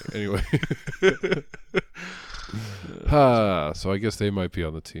 Anyway. So I guess they might be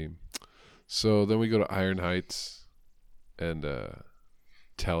on the team. So then we go to Iron Heights and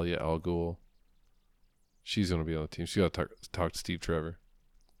Talia al Ghul. She's going to be on the team. She's got to talk to Steve Trevor.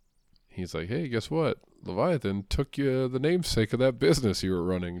 He's like, hey, guess what? Leviathan took you the namesake of that business you were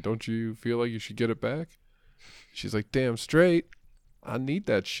running. Don't you feel like you should get it back? She's like, damn straight. I need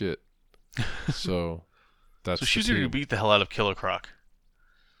that shit. So that's so she's going to beat the hell out of Killer Croc.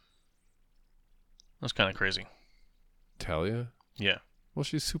 That's kind of crazy. Talia? Yeah. Well,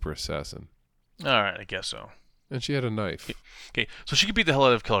 she's super assassin. All right, I guess so. And she had a knife. Okay, so she could beat the hell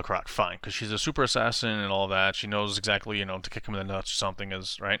out of Killer Croc, fine, because she's a super assassin and all that. She knows exactly, to kick him in the nuts or something,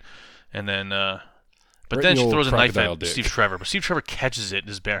 right? And then, but right then she throws a knife at dick. Steve Trevor, but Steve Trevor catches it in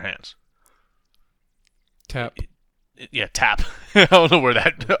his bare hands. Tap. Yeah, tap. I don't know where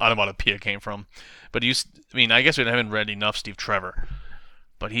that onomatopoeia came from, but I guess we haven't read enough Steve Trevor,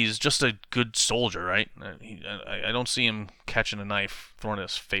 but he's just a good soldier, right? I don't see him catching a knife, throwing it in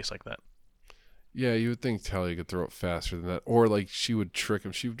his face like that. Yeah, you would think Talia could throw it faster than that, or like she would trick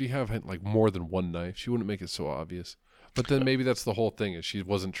him. She would have like more than one knife. She wouldn't make it so obvious. But then maybe that's the whole thing is she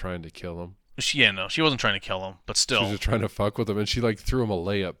wasn't trying to kill him. She wasn't trying to kill him, but She was still. just trying to fuck with him, and she like threw him a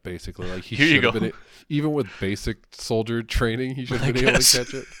layup basically. Like he Here you should have go. been, even with basic soldier training, he should have I been able guess. to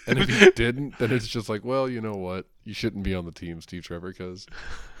catch it. And if he didn't, then it's just like, well, you know what? You shouldn't be on the team, Steve Trevor, because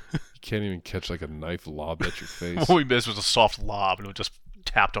you can't even catch like a knife lobbed at your face. What we missed was a soft lob, and it just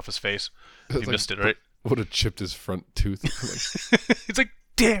tapped off his face. He It's like, missed it, right? would have chipped his front tooth. Like, It's like,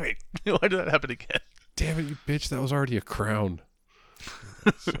 damn it! Why did that happen again? damn it, you bitch! That was already a crown.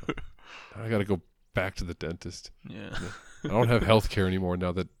 So, I gotta go back to the dentist. Yeah. I don't have health care anymore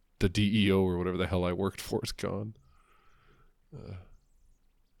now that the DEO or whatever the hell I worked for is gone.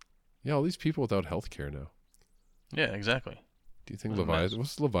 Yeah, all these people without health care now. Yeah, exactly. Do you think What a mess.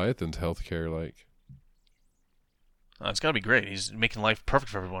 what's Leviathan's health care like? It's got to be great. He's making life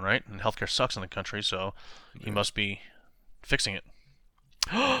perfect for everyone, right? And healthcare sucks in the country, so he must be fixing it.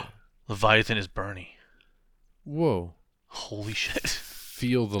 Leviathan is Bernie. Whoa. Holy shit.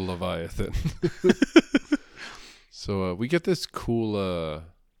 Feel the Leviathan. So we get this cool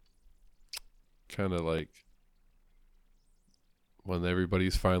kind of like when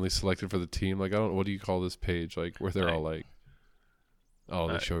everybody's finally selected for the team. Like, I don't know, what do you call this page? Like where they're all like, oh,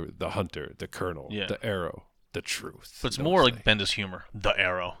 they show the hunter, the colonel, Yeah. the arrow, the truth. But it's Don't more say. like Bendis humor. The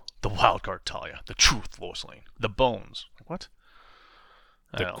Arrow, the Wild Card Talia, the Truth Lois Lane, the Bones. Like, what?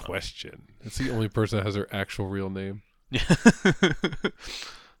 I The don't know. question. It's the only person that has her actual real name. Yeah.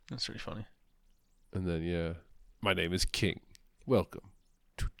 That's pretty funny. And then, yeah, my name is King. Welcome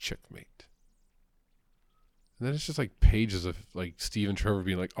to Checkmate. And then it's just like pages of like Stephen Trevor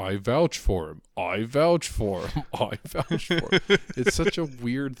being like, I vouch for him. I vouch for him. I vouch for him. It's such a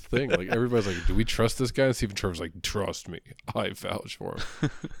weird thing. Like, everybody's like, do we trust this guy? And Stephen Trevor's like, trust me. I vouch for him.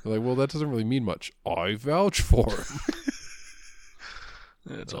 They're like, well, that doesn't really mean much. I vouch for him.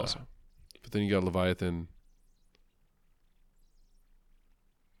 It's awesome. But then you got Leviathan.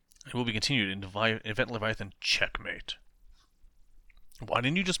 It will be continued in Event Leviathan Checkmate. Why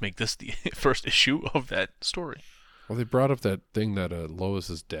didn't you just make this the first issue of that story? Well, they brought up that thing that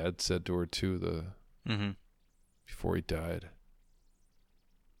Lois's dad said to her too, Mm-hmm. before he died.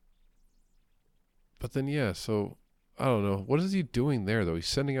 But then, yeah, so I don't know. What is he doing there, though? He's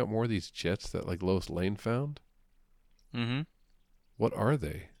sending out more of these jets that like Lois Lane found. Mm-hmm. What are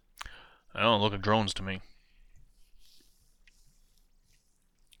they? I don't know, look like drones to me.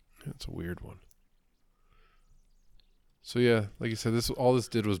 It's a weird one. So yeah, like you said, all this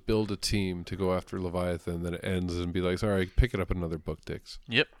did was build a team to go after Leviathan. Then it ends and be like, "Sorry, pick it up in another book, Dix."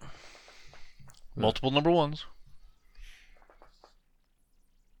 Yep. Multiple number ones.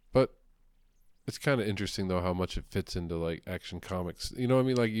 But it's kind of interesting though how much it fits into like Action Comics. You know what I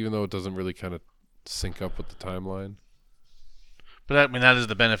mean? Like, even though it doesn't really kind of sync up with the timeline. But that is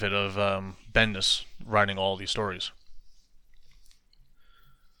the benefit of Bendis writing all these stories.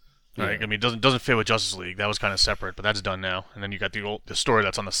 Yeah. Right? I mean, it doesn't fit with Justice League. That was kind of separate, but that's done now. And then you got the story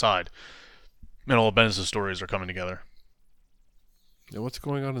that's on the side. And all of Bendis' stories are coming together. Yeah, what's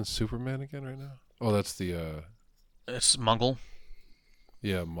going on in Superman again right now? Oh, that's the It's Mongol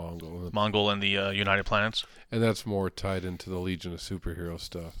Mongol, and the United Planets. and that's more tied into the Legion of Superhero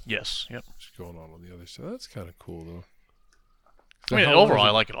stuff. Yes. Yep. Which is going on the other side. That's kind of cool though. I mean, How long overall, has I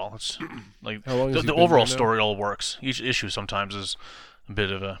it- like it all. It's like How long has the he been overall there now? story all works. Each issue sometimes is a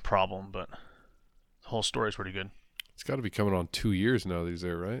bit of a problem, but the whole story is pretty good. It's got to be coming on 2 years now. These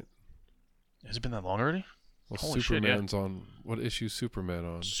there, right? Has it been that long already? Well, Holy shit, yeah. Superman's on what issue? is Superman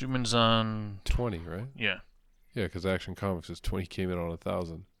on Superman's on 20, right? yeah. Yeah, because Action Comics is 20. Came in on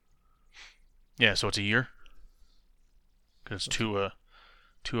 1,000. Yeah, so it's a year. Because it's two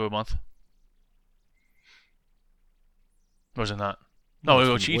a month. Or is it not? No,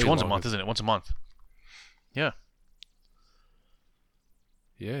 it's each way one's a longer. month, isn't it? Once a month. Yeah.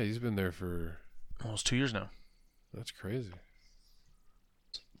 Yeah, he's been there for. Almost 2 years now. That's crazy.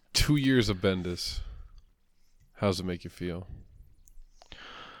 2 years of Bendis. How's it make you feel?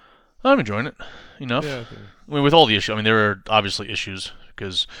 I'm enjoying it. Enough. Yeah, I think- I mean, with all the issues, I mean, there are obviously issues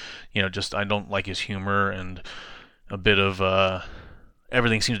because, just I don't like his humor and a bit of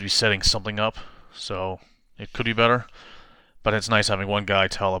everything seems to be setting something up, so it could be better. But it's nice having one guy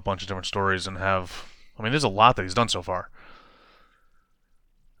tell a bunch of different stories and have. I mean, there's a lot that he's done so far.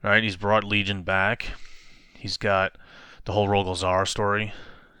 Right? He's brought Legion back. He's got the whole Rogol Zaar story.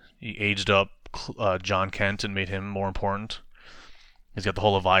 He aged up John Kent and made him more important. He's got the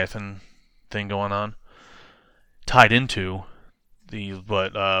whole Leviathan thing going on, tied into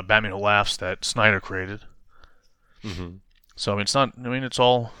Batman Who Laughs that Snyder created. Mm-hmm. So I mean, it's not. I mean, it's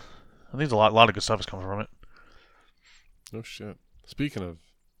all I think a lot of good stuff is coming from it. No shit. Speaking of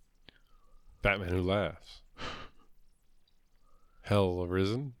Batman Who Laughs, Hell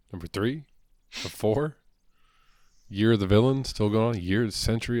Arisen, number 3 of 4. Year of the Villain, still going on.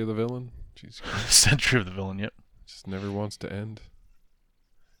 Century of the Villain. Jesus Christ. Century of the Villain, yep. Just never wants to end.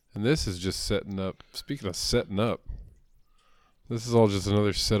 And this is just setting up. Speaking of setting up, this is all just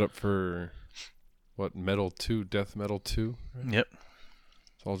another setup for what, Metal 2, Death Metal 2? Right? Yep.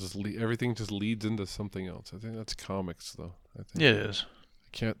 It's all just everything just leads into something else. I think that's comics, though. I think Yeah, it is.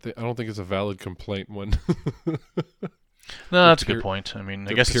 I don't think it's a valid complaint when. No, that's a good point. I mean,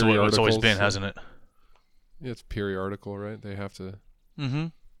 I guess it's what it's always been, hasn't it? Yeah, it's periodical, right? They have to. Mm-hmm.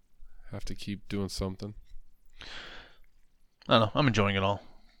 Have to keep doing something. I don't know. I'm enjoying it all,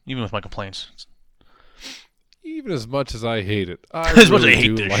 even with my complaints. Even as much as I hate it, I as much really as I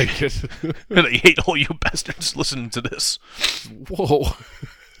hate do this like it. And I hate all you bastards listening to this. Whoa!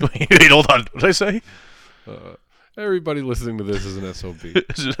 Wait, hold on. What did I say? Everybody listening to this is an SOB.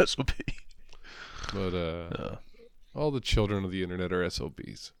 Is it SOB? But all the children of the internet are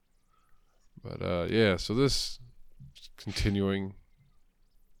SOBs. But yeah, so this continuing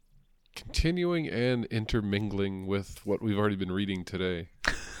and intermingling with what we've already been reading today.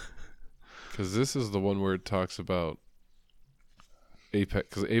 Because this is the one where it talks about Apex,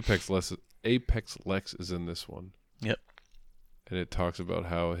 because Apex Lex is in this one. Yep. And it talks about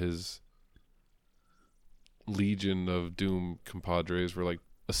how his Legion of Doom compadres were like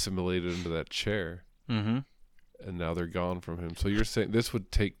assimilated into that chair. Mm-hmm. And now they're gone from him. So you're saying this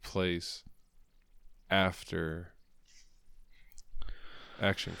would take place after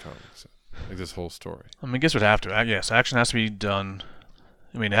Action Comics, like this whole story. I mean, I guess it would have to. Yes, action has to be done.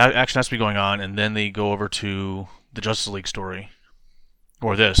 I mean, action has to be going on, and then they go over to the Justice League story.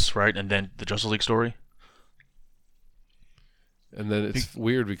 Or this, right? And then the Justice League story. And then it's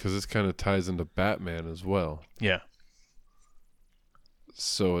weird because this kind of ties into Batman as well. Yeah.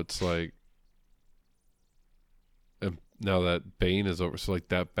 So it's like, now that Bane is over, so like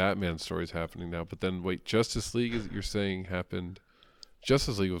that Batman story is happening now. But then wait, Justice League, you're saying happened.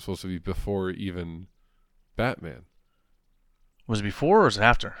 Justice League was supposed to be before even Batman. Was it before or was it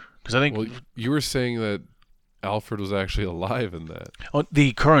after? Because I think... Well, you were saying that Alfred was actually alive in that. Oh,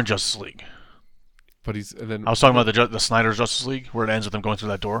 the current Justice League. But he's... And then I was talking about the Snyder's Justice League, where it ends with them going through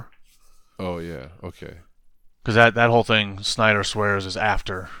that door. Oh, yeah. Okay. Because that whole thing, Snyder swears, is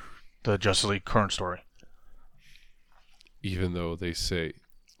after the Justice League current story. Even though they say,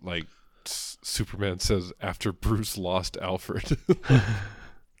 like, Superman says after Bruce lost Alfred.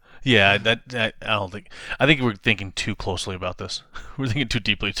 Yeah, that I don't think. I think we're thinking too closely about this. We're thinking too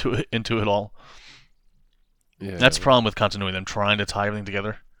deeply into it all. Yeah, that's the problem with continuity. Them trying to tie everything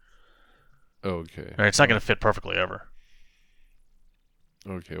together. Okay. Right, it's not going to fit perfectly ever.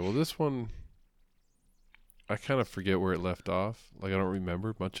 Okay. Well, this one, I kind of forget where it left off. Like I don't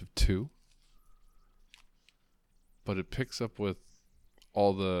remember much of 2. But it picks up with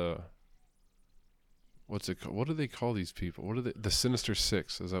all the. What's it called? What do they call these people? What are they? The Sinister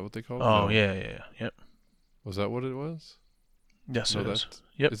Six. Is that what they call them? Oh, No. yeah. Yep. Was that what it was? Yes, No, it is.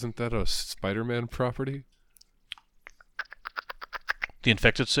 Yep. Isn't that a Spider-Man property? The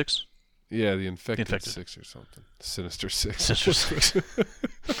Infected Six? Yeah, the Infected Six or something. Sinister Six. Sinister Six.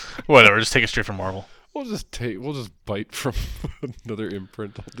 Whatever, just take it straight from Marvel. We'll just bite from another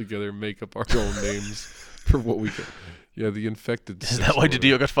imprint altogether, make up our own names for what we can. Yeah, the Infected Six. Is that why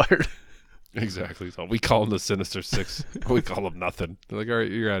Didio got fired? Exactly. So we call them the Sinister Six. We call them nothing. They're like, all right,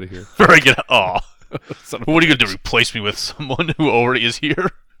 you're out of here. Right, get out. Aw. What are you going to do, replace me with someone who already is here?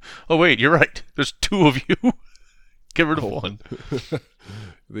 Oh, wait, you're right. There's 2 of you. Get rid of one.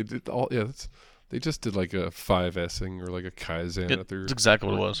 They did all, yeah, they just did like a 5S'ing or like a Kaizen at their... That's exactly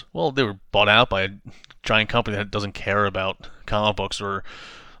what it was. Well, they were bought out by a giant company that doesn't care about comic books or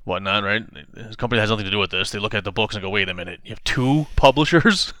whatnot, right? This company that has nothing to do with this. They look at the books and go, wait a minute, you have 2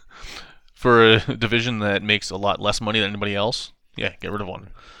 publishers for a division that makes a lot less money than anybody else? Yeah, get rid of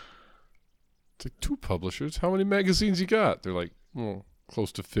one. It's like 2 publishers? How many magazines you got? They're like, well,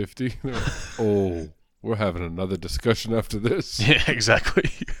 close to 50. They're like, oh, we're having another discussion after this. Yeah, exactly.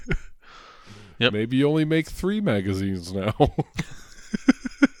 Yep. Maybe you only make 3 magazines now.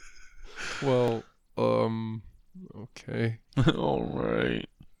 Well, okay. All right.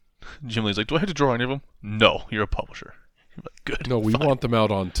 Jim Lee's like, do I have to draw any of them? No, you're a publisher. I'm like, good. No, we fine. want them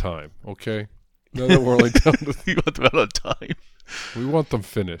out on time, okay? Now that we're like down to... You want them out on time. We want them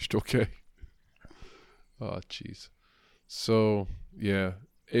finished, okay? Oh, jeez. So, yeah,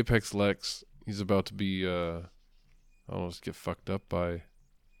 Apex Lex, he's about to be, I don't know, just get fucked up by...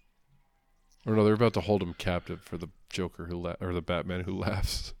 Or no, they're about to hold him captive for the Joker or the Batman who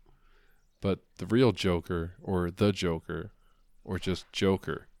laughs. but the real Joker or the Joker or just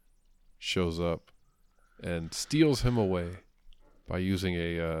Joker shows up and steals him away by using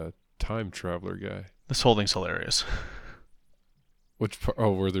a time traveler guy. This whole thing's hilarious.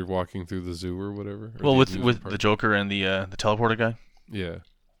 Where they're walking through the zoo or whatever? Well, with the Joker and the teleporter guy. Yeah.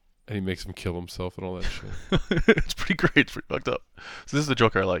 And he makes him kill himself and all that shit. It's pretty great. It's pretty fucked up. So this is the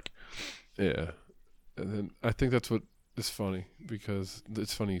Joker I like. Yeah. And then I think that's what is funny, because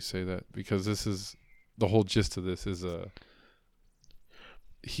it's funny you say that, because this is the whole gist of this is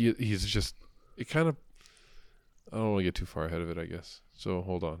he's just, it kind of, I don't want to get too far ahead of it, I guess. So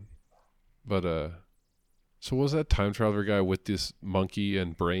hold on. But so was that time traveler guy with this monkey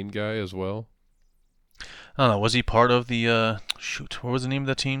and brain guy as well? I don't know. Was he part of the shoot? What was the name of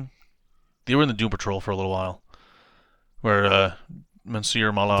that team? They were in the Doom Patrol for a little while, where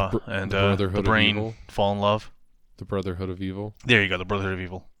Monsieur Mallah and the Brain fall in love. The Brotherhood of Evil. There you go, the Brotherhood of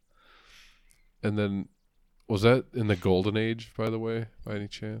Evil. And then, was that in the Golden Age, by the way, by any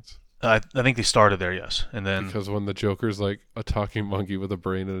chance? I think they started there, yes. And then because when the Joker's like a talking monkey with a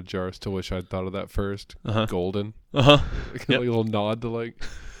brain in a jar, I still wish I'd thought of that first. Golden. Yep. Like a little nod to like.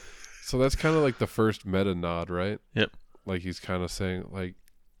 So that's kind of like the first meta nod, right? Yep. Like he's kind of saying like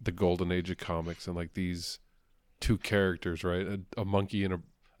the Golden Age of comics and like these two characters, right? A monkey and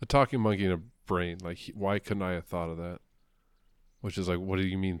a talking monkey and a brain. Like why couldn't I have thought of that? Which is like, what do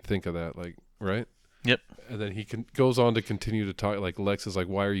you mean? Think of that, like, right? Yep. And then he goes on to continue to talk. Like Lex is like,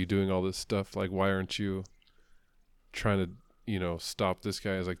 why are you doing all this stuff? Like, why aren't you trying to, stop this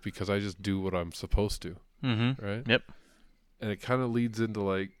guy? Is like, because I just do what I'm supposed to. Mm-hmm. Right. Yep. And it kind of leads into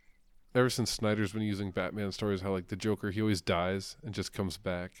like, ever since Snyder's been using Batman stories, how like the Joker, he always dies and just comes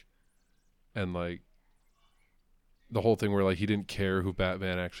back, and like the whole thing where like he didn't care who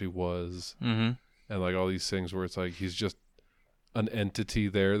Batman actually was, and like all these things where it's like he's just an entity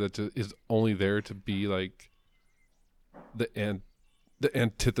there that is only there to be like the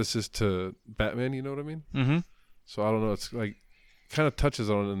antithesis to Batman. You know what I mean? Mm-hmm. So I don't know. It's like kind of touches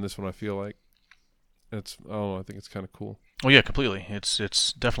on it in this one. I feel like I don't know. I think it's kind of cool. Oh yeah, completely.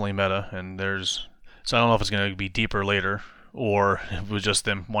 It's definitely meta, and so I don't know if it's going to be deeper later, or if it was just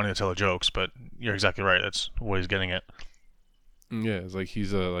them wanting to tell the jokes. But you're exactly right. That's what he's getting at. Yeah, it's like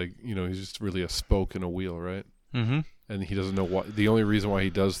he's he's just really a spoke in a wheel, right? Mm-hmm. And he doesn't know what the only reason why he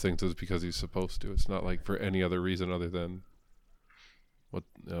does things is because he's supposed to. It's not like for any other reason other than what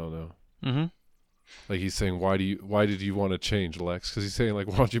I don't know. Mm-hmm. Like he's saying, why did you want to change, Lex? Because he's saying like,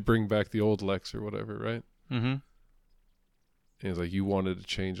 why don't you bring back the old Lex or whatever, right? Mm-hmm. And he's like, you wanted to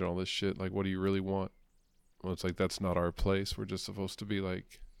change and all this shit. Like, what do you really want? Well, it's like, that's not our place. We're just supposed to be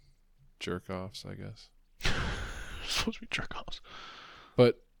like jerk-offs, I guess. Supposed to be jerk-offs.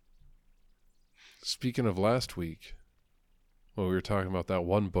 But speaking of last week, when we were talking about that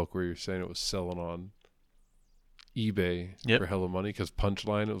one book where you're saying it was selling on eBay for hella money because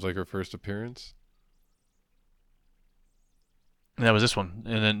Punchline, it was like her first appearance. And that was this one.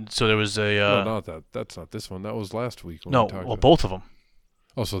 And then, so there was a... no, not that. That's not this one. That was last week. No, well, both of them.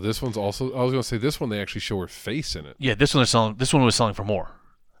 Oh, so this one's also... I was going to say, this one, they actually show her face in it. Yeah, this one was selling for more.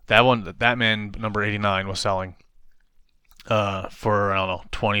 That one, the Batman number 89 was selling for, I don't know,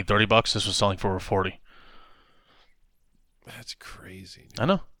 $20-$30. This was selling for $40. That's crazy. Dude. I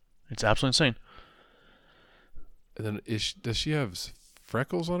know. It's absolutely insane. And then, does she have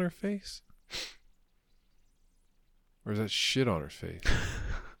freckles on her face? Or is that shit on her face?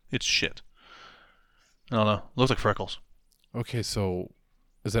 It's shit. I don't know. Looks like freckles. Okay, so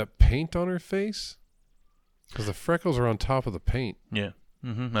is that paint on her face? Because the freckles are on top of the paint. Yeah.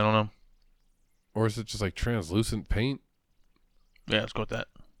 Mm-hmm. I don't know. Or is it just like translucent paint? Yeah, let's go with that.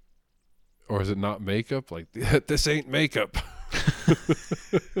 Or is it not makeup? Like, this ain't makeup.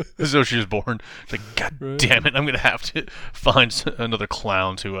 This is how she was born. It's like, God damn it, I'm going to have to find another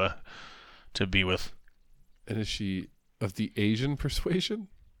clown to be with. And is she of the Asian persuasion?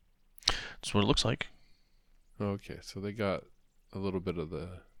 That's what it looks like. Okay, so they got a little bit of the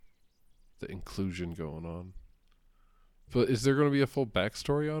inclusion going on. But is there going to be a full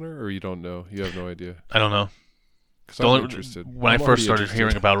backstory on her, or you don't know? You have no idea? I don't know. Because I'm interested. When I first started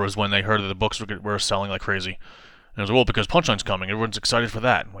hearing about her was when they heard that the books were selling like crazy. And I was like, well, because Punchline's coming. Everyone's excited for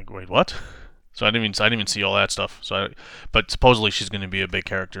that. I'm like, wait, what? So I didn't even see all that stuff. But supposedly she's going to be a big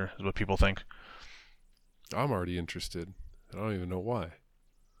character, is what people think. I'm already interested. I don't even know why.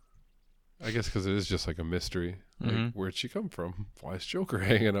 I guess because it is just like a mystery. Like, where'd she come from? Why is Joker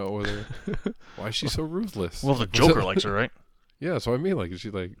hanging out with her? Why is she so ruthless? Well, the Joker likes her, right? Yeah, so I mean, like, is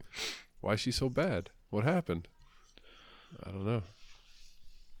she like, why is she so bad? What happened? I don't know.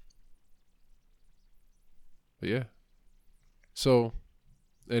 But yeah. So,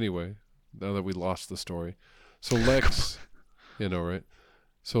 anyway, Now that we lost the story. So Lex, right?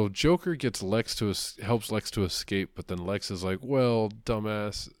 So Joker gets helps Lex to escape, but then Lex is like, "Well,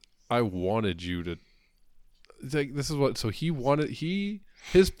 dumbass, I wanted you to." It's like, this is what. So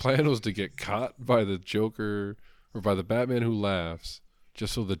his plan was to get caught by the Joker or by the Batman Who Laughs,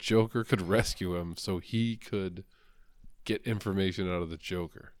 just so the Joker could rescue him, so he could get information out of the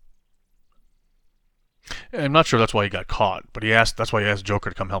Joker. I'm not sure that's why he got caught, but that's why he asked Joker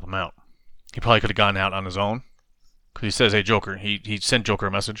to come help him out. He probably could have gotten out on his own. Because he says, "Hey, Joker," he sent Joker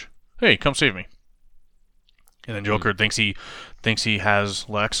a message. "Hey, come save me." And then Joker thinks he has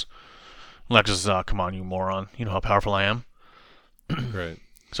Lex. Lex is, "Come on, you moron. You know how powerful I am." Right.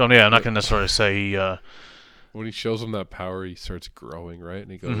 So, yeah, I'm not going to necessarily say when he shows him that power, he starts growing, right?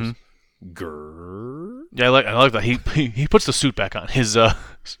 And he goes, grrr. Yeah, I like that. He puts the suit back on, his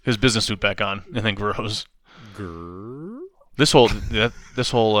business suit back on, and then grows. Grrr. This whole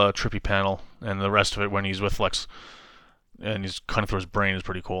trippy panel and the rest of it when he's with Lex and he's cutting through his brain is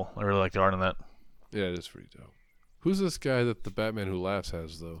pretty cool. I really like the art on that. Yeah, it is pretty dope. Who's this guy that the Batman Who Laughs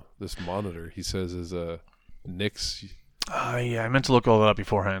has, though? This monitor, he says, is Nix. Yeah, I meant to look all that up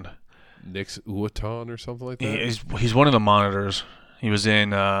beforehand. Nix Uaton or something like that? He's one of the monitors. He was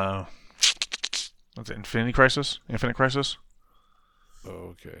in Infinite Crisis?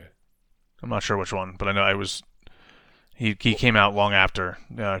 Oh, okay. I'm not sure which one, but I know he came out long after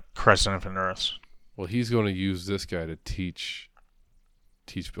Crisis on Infinite Earths. Well, he's going to use this guy to teach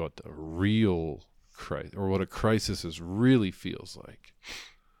about the real crisis, or what a crisis really feels like.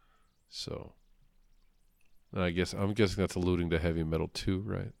 So, I'm guessing that's alluding to Heavy Metal 2,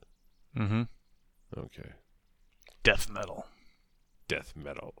 right? Mm-hmm. Okay. Death metal.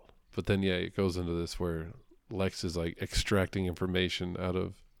 But then, yeah, it goes into this where Lex is like extracting information out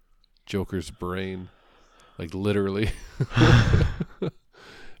of Joker's brain, like literally.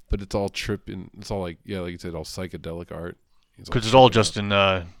 But it's all tripping. It's all like you said, all psychedelic art. Because it's all just in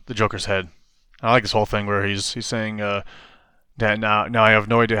the Joker's head. I like this whole thing where he's saying that now I have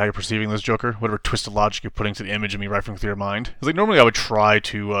no idea how you're perceiving this, Joker. Whatever twisted logic you're putting to the image of me rifling through your mind. It's like normally I would try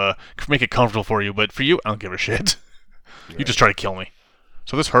to make it comfortable for you, but for you, I don't give a shit. Right. You just try to kill me.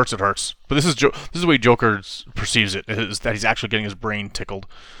 So this hurts. It hurts. But this is the way Joker perceives it, is that he's actually getting his brain tickled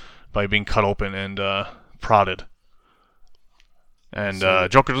by being cut open and prodded. And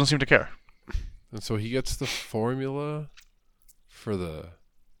Joker doesn't seem to care. And so he gets the formula for the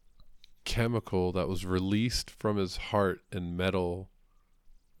chemical that was released from his heart in Metal.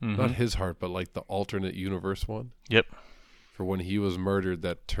 Mm-hmm. Not his heart, but like the alternate universe one. Yep. For when he was murdered,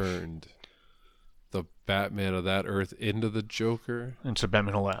 that turned the Batman of that Earth into the Joker. Into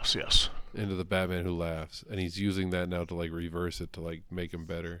Batman Who Laughs, yes. Into the Batman Who Laughs. And he's using that now to like reverse it, to like make him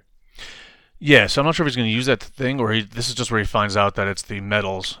better. Yeah, so I'm not sure if he's going to use that thing, or this is just where he finds out that it's the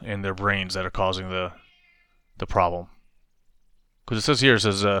metals in their brains that are causing the problem. Because it says here,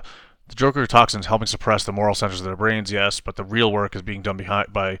 the Joker toxins helping suppress the moral centers of their brains, yes, but the real work is being done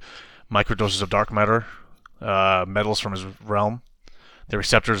by microdoses of dark matter, metals from his realm. The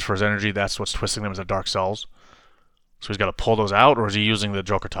receptors for his energy, that's what's twisting them into dark cells. So he's got to pull those out, or is he using the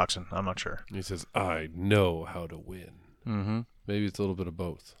Joker toxin? I'm not sure. He says, "I know how to win." Mm-hmm. Maybe it's a little bit of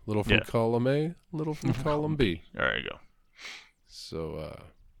both. A little from column A, a little from column B. There you go. So,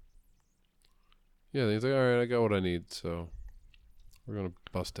 yeah, he's like, all right, I got what I need, so we're going to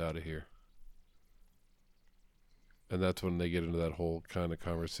bust out of here. And that's when they get into that whole kind of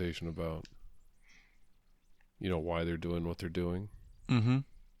conversation about, why they're doing what they're doing. Mm-hmm.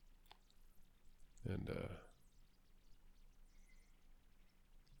 And,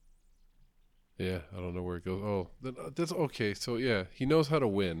 yeah, I don't know where it goes. Oh, that's okay. So, yeah, he knows how to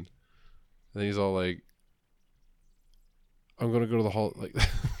win. And he's all like, I'm going to go to the hall. Like,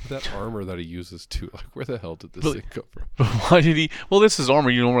 that armor that he uses, too. Like, where the hell did this thing come from? Why did he? Well, this is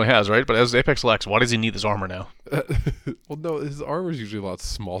armor he normally has, right? But as Apex Lex, why does he need this armor now? Well, no, his armor is usually a lot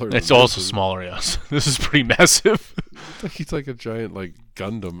smaller. It's also smaller, yes. This is pretty massive. He's like a giant, like,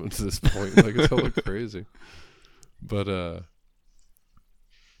 Gundam at this point. Like, it's hella crazy. But,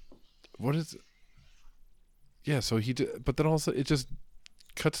 what is... Yeah, so he did, but then also it just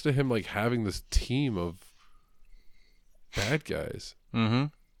cuts to him like having this team of bad guys. Mm-hmm.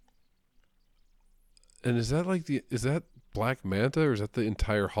 And is that Black Manta, or is that the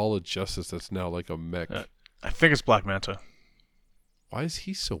entire Hall of Justice that's now like a mech? I think it's Black Manta. Why is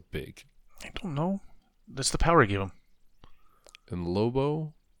he so big? I don't know. That's the power he gave him. And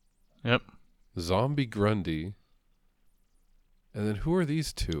Lobo? Yep. Zombie Grundy. And then who are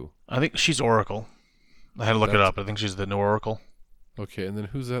these two? I think she's Oracle. I had to look it up. I think she's the new Oracle. Okay, and then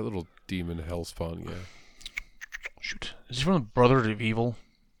who's that little demon Hellspawn guy? Shoot. Is he from the Brotherhood of Evil?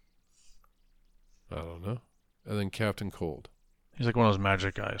 I don't know. And then Captain Cold. He's like one of those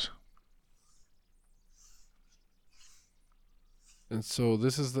magic guys. And so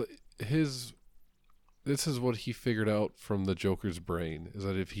this is what he figured out from the Joker's brain, is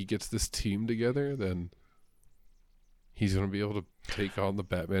that if he gets this team together, then he's going to be able to take on the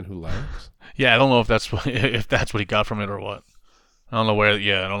Batman Who Laughs. Yeah, I don't know if that's what he got from it or what. I don't know where.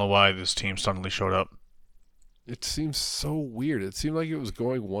 Yeah, I don't know why this team suddenly showed up. It seems so weird. It seemed like it was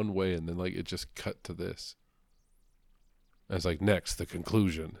going one way, and then like it just cut to this. And it's like, next, the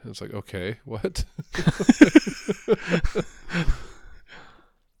conclusion. And it's like, okay, what?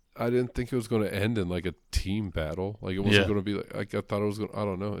 I didn't think it was going to end in like a team battle. Like it wasn't going to be like I thought it was going. I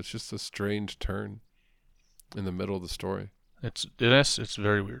don't know. It's just a strange turn in the middle of the story. It's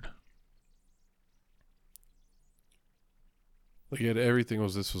very weird. Like everything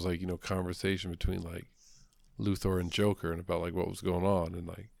this was like, conversation between like Luthor and Joker and about like what was going on, and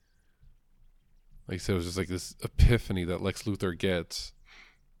like I said, it was just like this epiphany that Lex Luthor gets,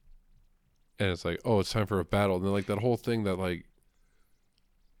 and it's like, oh, it's time for a battle, and then like that whole thing that like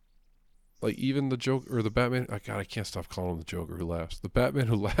even the Joker or the Batman. God, I can't stop calling him the Joker Who Laughs. The Batman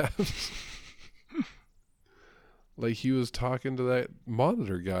Who Laughs. Like he was talking to that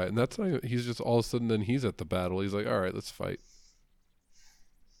monitor guy, and that's not even, he's just all of a sudden then he's at the battle. He's like, all right, let's fight.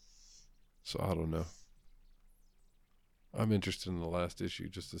 So I don't know. I'm interested in the last issue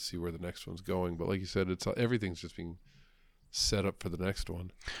just to see where the next one's going. But like you said, everything's just being set up for the next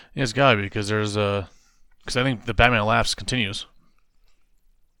one. Yeah, it's gotta be because I think the Batman Laughs continues.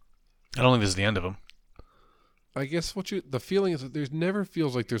 I don't think this is the end of him. I guess the feeling is that there's never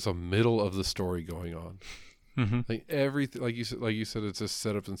feels like there's a middle of the story going on. Mm-hmm. Like everything, like you said, it's just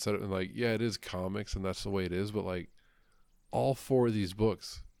set up, and like, yeah, it is comics and that's the way it is. But like all four of these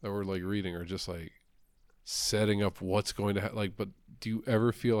books that we're like reading are just like setting up what's going to like. But do you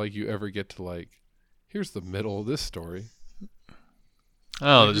ever feel like you ever get to like, here's the middle of this story?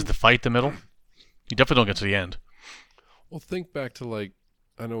 Oh, is the fight the middle? You definitely don't get to the end. Well, think back to like,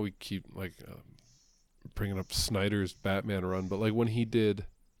 I know we keep like bringing up Snyder's Batman run, but like when he did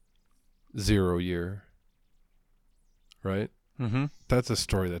 0 Year, right? Mm-hmm. That's a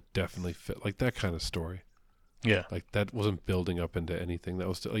story that definitely fit, like that kind of story. Yeah. Like that wasn't building up into anything. That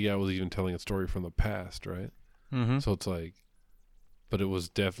was still, it was even telling a story from the past, right? Mm-hmm. So it's like, but it was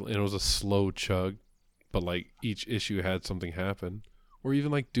definitely, and it was a slow chug, but like each issue had something happen. Or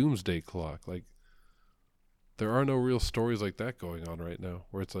even like Doomsday Clock. Like there are no real stories like that going on right now,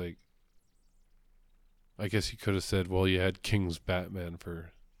 where it's like, I guess you could have said, well, you had King's Batman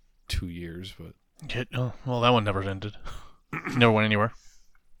for 2 years, but well, that one never ended. Never went anywhere.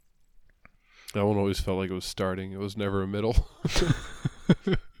 That one always felt like it was starting. It was never a middle.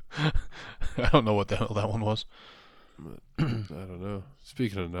 I don't know what the hell that one was. I don't know.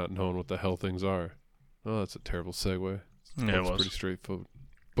 Speaking of not knowing what the hell things are. Oh, that's a terrible segue. Yeah, it was. Pretty straightforward.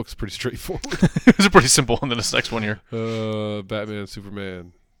 Book's pretty straightforward. It was a pretty simple one. Then this next one here. Batman,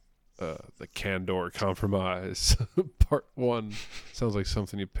 Superman, the Kandor Compromise, Part 1. Sounds like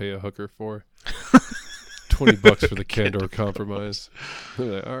something you pay a hooker for. $20 for the Kandor Compromise.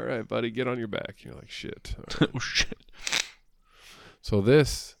 Like, all right, buddy, get on your back. You're like, shit. Right. Oh, shit. So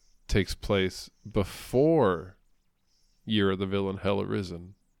this takes place before Year of the Villain, Hell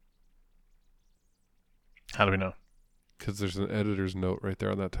Arisen. How do we know? Because there's an editor's note right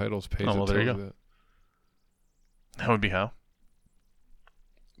there on that titles page. Oh, well, there you go. That would be how.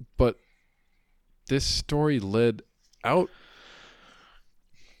 But this story led out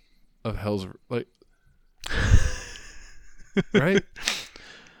of Hell's, like, right?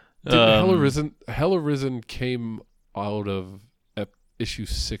 Hell Arisen came out of issue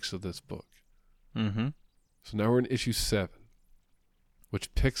 6 of this book. Mm-hmm. So now we're in issue 7,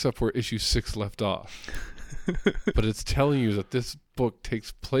 which picks up where issue 6 left off. But it's telling you that this book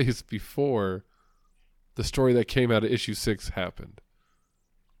takes place before the story that came out of issue 6 happened,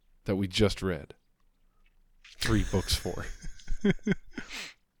 that we just read 3 books for.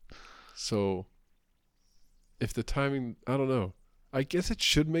 So if the timing, I don't know. I guess it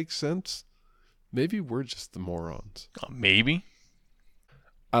should make sense. Maybe we're just the morons. Maybe.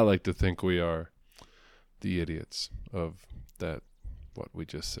 I like to think we are the idiots of that, what we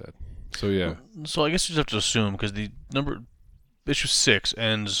just said. So yeah. So I guess you just have to assume, because the issue 6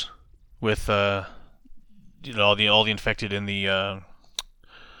 ends with all the infected in the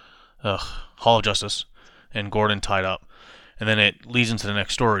Hall of Justice and Gordon tied up, and then it leads into the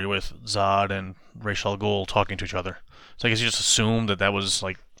next story with Zod and Ra's al Ghul talking to each other. So I guess you just assume that was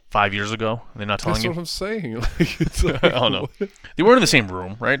like 5 years ago. They're not telling you. That's what I'm saying. Like, it's like, I don't know. They weren't in the same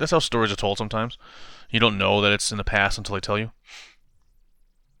room, right? That's how stories are told sometimes. You don't know that it's in the past until they tell you.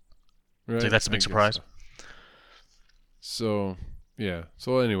 Right? So that's a I big guess surprise. So yeah.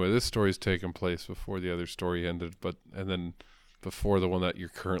 So anyway, this story's taken place before the other story ended, and then before the one that you're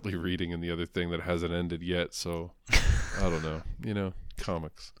currently reading and the other thing that hasn't ended yet. So I don't know.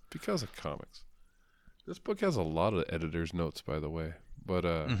 Comics. Because of comics. This book has a lot of editor's notes, by the way. But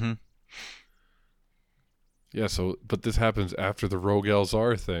yeah, but this happens after the Rogel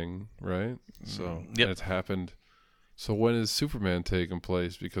Zar thing, right? So Yep. and it's happened. So when is Superman taking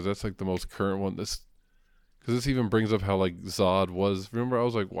place? Because that's like the most current one. Because this even brings up how like Zod was. Remember, I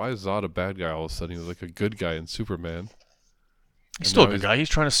was like, why is Zod a bad guy all of a sudden? He was like a good guy in Superman. He's still a good guy. He's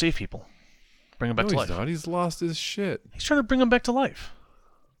trying to save people, bring them back to life. He's not. He's lost his shit. He's trying to bring them back to life.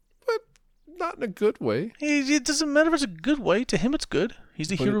 But not in a good way. It doesn't matter if it's a good way. To him, it's good. He's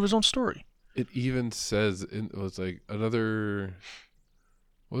the hero of his own story. It even says it was like another.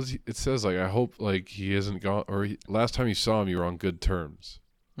 It says like I hope like he isn't gone or last time you saw him you were on good terms.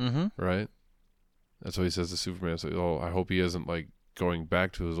 Mm-hmm. Right. That's what he says to Superman. So, oh, I hope he isn't like going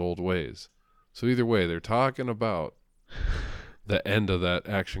back to his old ways. So either way, they're talking about the end of that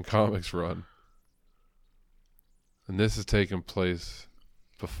Action Comics run, and this is taking place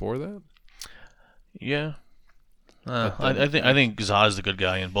before that. Yeah. I think Zod is the good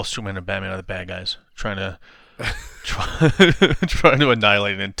guy, and both Superman and Batman are the bad guys, trying to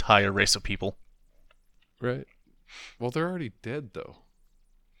annihilate an entire race of people. Right. Well, they're already dead though.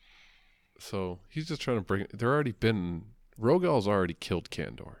 So he's just trying to bring. Rogel's already killed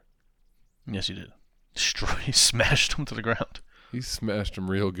Kandor. Yes, he did. He smashed him to the ground. He smashed him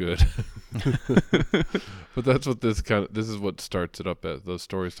real good. But that's what this is what starts it up as. Those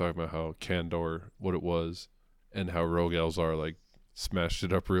stories talking about how Kandor, what it was, and how Rogel Zar like smashed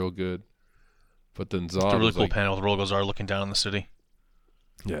it up real good. But then Zod It's a really cool like, panel with Rogel Zar looking down on the city.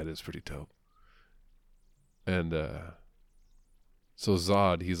 yeah, it is pretty dope. And so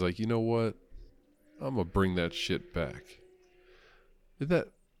Zod, he's like, you know what? I'm gonna bring that shit back.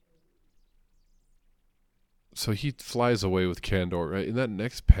 So he flies away with Kandor, right? In that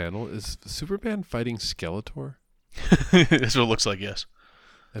next panel, is Superman fighting Skeletor? That's what it looks like, yes.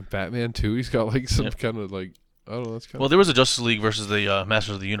 And Batman too? He's got like some kind of like, I don't know, that's kind Well, there was a Justice League versus the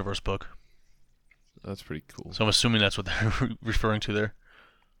Masters of the Universe book. That's pretty cool. So I'm assuming that's what they're referring to there.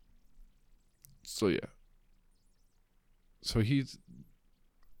 So yeah. So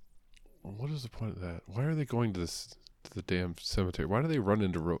what is the point of that? Why are they going to the damn cemetery? Why do they run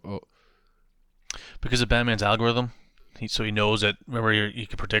into Because of Batman's algorithm, so he knows that. Remember, you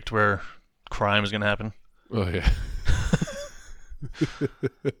can predict where crime is going to happen. Oh yeah.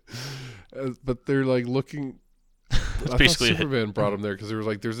 But they're like looking. That's I basically thought Superman brought him there because there was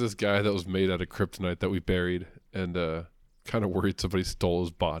like there's this guy that was made out of kryptonite that we buried and kind of worried somebody stole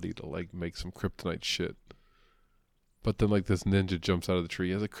his body to like make some kryptonite shit. But then like this ninja jumps out of the tree.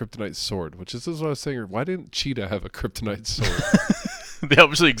 He has a kryptonite sword, which is what I was saying. Why didn't Cheetah have a kryptonite sword? They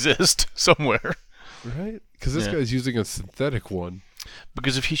obviously exist somewhere. Right? Because this guy's using a synthetic one.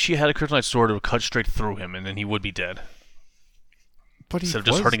 Because if she had a kryptonite sword, it would cut straight through him, and then he would be dead. But instead of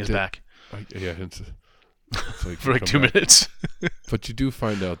just hurting his back. Yeah, like for like 2 minutes. But you do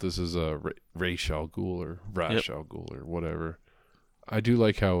find out this is a Ra's al Ghul or Ra's al Ghul or whatever. I do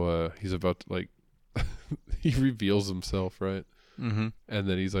like how he's about to like he reveals himself, right? Mm-hmm. And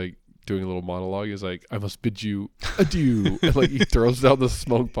then he's like doing a little monologue. He's like, "I must bid you adieu," and like he throws down the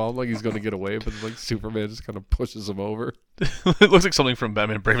smoke bomb like he's gonna get away, but like Superman just kind of pushes him over. It looks like something from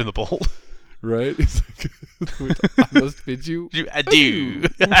Batman: Brave and the Bold. Right? He's like, "I must bid you adieu."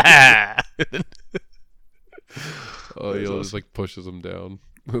 Oh, he always like pushes him down.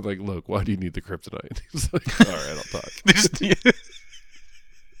 Like, look, why do you need the kryptonite? He's like, all right, I'll talk.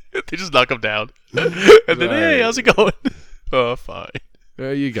 They just knock him down, and then hey, how's it going? Oh, fine.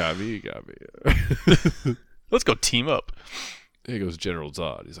 Yeah, you got me. Let's go team up. Here goes General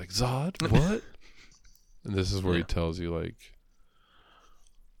Zod. He's like, Zod, what? And this is where he tells you, like,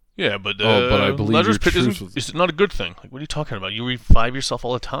 yeah, but but I believe your truth is not a good thing. Like, what are you talking about? You revive yourself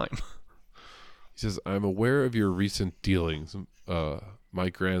all the time. He says, I'm aware of your recent dealings. My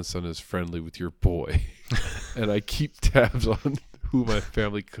grandson is friendly with your boy, and I keep tabs on who my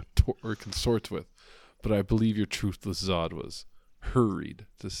family consorts with. But I believe your truthless Zod was hurried,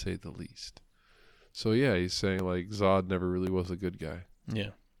 to say the least. So yeah, he's saying like Zod never really was a good guy. Yeah.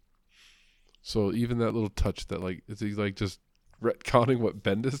 So even that little touch that like is he like just retconning what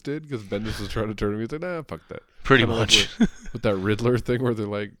Bendis did because Bendis was trying to turn him. He's like, nah, fuck that. Pretty Kinda much. like with that Riddler thing where they're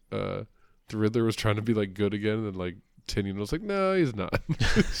like, the Riddler was trying to be like good again, and then like Tynion was like, no, he's not.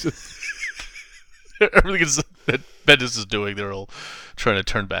 It's just everything that Bendis is doing, they're all trying to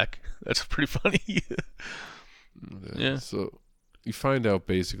turn back. That's pretty funny. Yeah. So you find out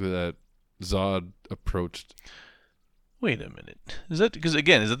basically that Zod approached. Wait a minute. Is that because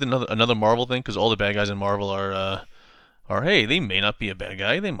again? Is that another Marvel thing? Because all the bad guys in Marvel are hey, they may not be a bad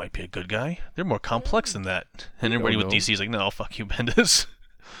guy. They might be a good guy. They're more complex than that. And everybody with DC is like, no, fuck you, Bendis.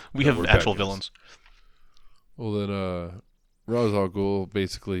 We have actual villains. Well, then, Ra's al Ghul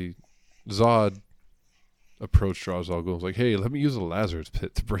basically, Zod approached Ra's al Ghul and was like, hey, let me use a Lazarus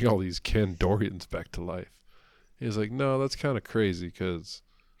pit to bring all these Kandorians back to life. He's like, no, that's kind of crazy because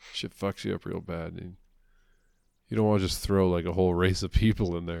shit fucks you up real bad. And you don't want to just throw like a whole race of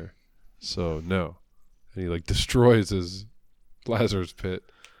people in there. So, no. And he like destroys his Lazarus pit.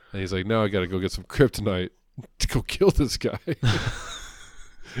 And he's like, now I got to go get some kryptonite to go kill this guy.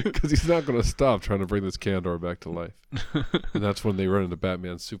 Because he's not going to stop trying to bring this Kandor back to life. And that's when they run into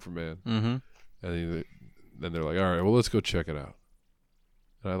Batman, Superman. Mm-hmm. And then they're like, all right, well, let's go check it out.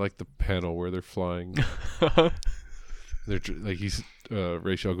 And I like the panel where they're flying. They're like, he's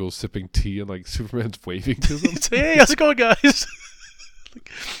Ra's al Ghul sipping tea and like Superman's waving to them. Hey, how's it going, guys?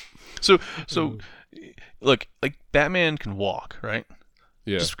 So look, like Batman can walk, right?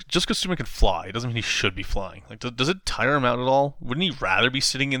 Yeah. Just because Superman can fly, it doesn't mean he should be flying. Like, does it tire him out at all? Wouldn't he rather be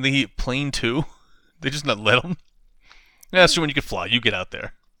sitting in the plane too? They just not let him. Yeah, Superman, you can fly. You get out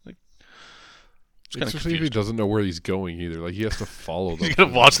there. Like, especially if he doesn't know where he's going either. Like he has to follow them. He's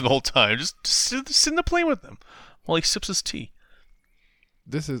gonna watch the whole time. Just sit in the plane with them while he sips his tea.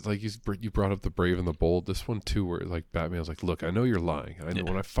 This is like you brought up the Brave and the Bold. This one too, where like Batman's like, "Look, I know you're lying. I know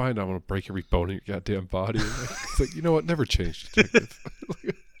when I find out, I'm gonna break every bone in your goddamn body." It's like, you know what? Never change, detective.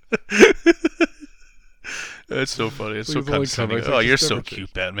 That's so funny. It's like so condescending. Oh, you're so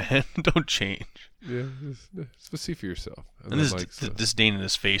cute, Batman. Don't change. Yeah, just see for yourself. And this disdain in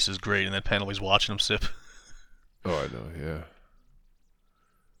his face is great. In that panel, he's watching him sip. Oh, I know. Yeah.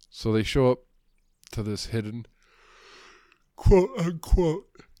 So they show up to this hidden, quote unquote,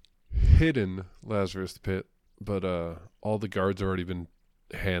 hidden Lazarus pit, but all the guards have already been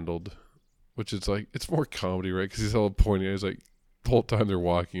handled, which is like, it's more comedy, right? Because he's all pointing at, he's like, the whole time they're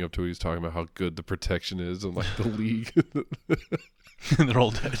walking up to it, he's talking about how good the protection is and like the league. And they're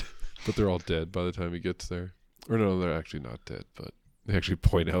all dead. But they're all dead by the time he gets there. Or no, they're actually not dead, but they actually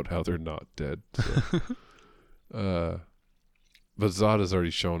point out how they're not dead. So. But Zod has already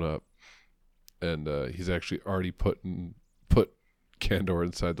shown up, and he's actually already put Kandor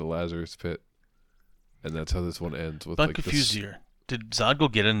inside the Lazarus pit, and that's how this one ends. With I'm like confused here. Did Zod go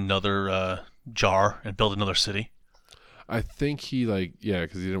get another jar and build another city? I think he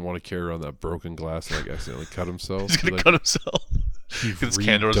because he didn't want to carry around that broken glass and accidentally cut himself. He's gonna cut himself. Because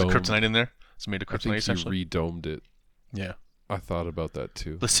Kandor's a kryptonite in there. It's made of kryptonite, essentially. He redomed it. Yeah. I thought about that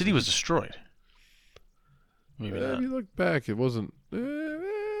too. The city was destroyed. Maybe not. If you look back, it wasn't.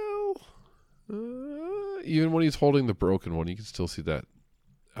 Even when he's holding the broken one, you can still see that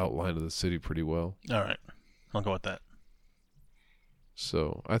outline of the city pretty well. All right. I'll go with that.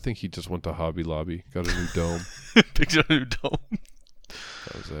 So I think he just went to Hobby Lobby, got a new dome. Picked up a new dome.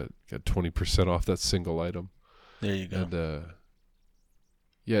 That was it. Got 20% off that single item. There you go. And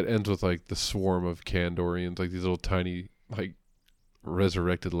yeah, it ends with like the swarm of Kandorians, like these little tiny, like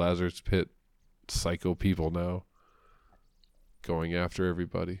resurrected Lazarus pit psycho people now going after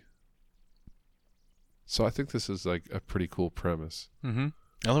everybody. So I think this is like a pretty cool premise. Mm-hmm.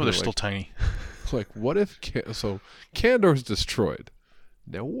 I love they're still tiny. Like, what if Kandor's destroyed?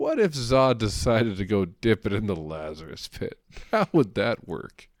 Now, what if Zod decided to go dip it in the Lazarus pit? How would that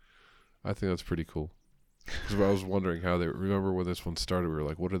work? I think that's pretty cool. Because I was wondering how they remember when this one started. We were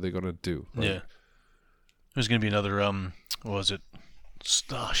like, what are they gonna do? Like, yeah, there's gonna be another. What was it?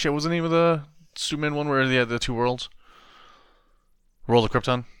 Shit, what was the name of the Superman one where they had the two worlds? World of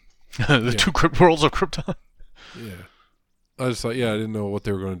Krypton. Two worlds of Krypton. Yeah. I just thought, I didn't know what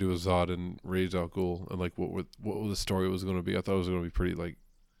they were going to do with Zod and Ra's al Ghul, and like what the story was going to be. I thought it was going to be pretty like.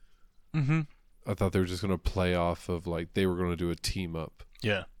 Mm-hmm. I thought they were just going to play off of like they were going to do a team up.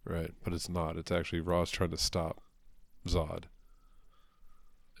 Yeah. Right, but it's not. It's actually Ra's trying to stop Zod.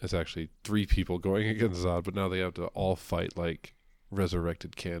 It's actually 3 people going against Zod, but now they have to all fight like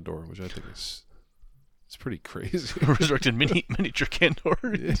resurrected Kandor, which I think is. It's pretty crazy. Resurrected miniature Kandor.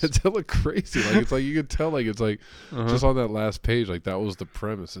 Yeah, it's hella crazy. Like it's like you could tell. Like it's like just on that last page. Like that was the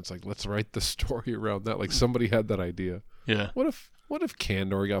premise. It's like let's write the story around that. Like somebody had that idea. Yeah. What if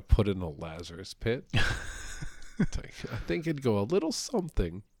Kandor got put in a Lazarus pit? Like, I think it'd go a little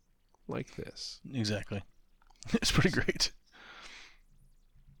something like this. Exactly. It's pretty great.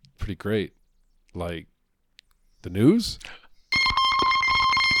 Pretty great. Like the news.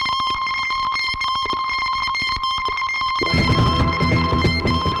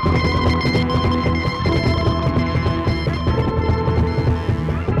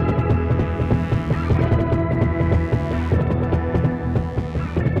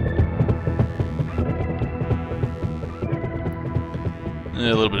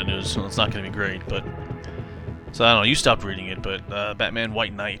 a little bit of news, so it's not going to be great, but... So, I don't know, you stopped reading it, but Batman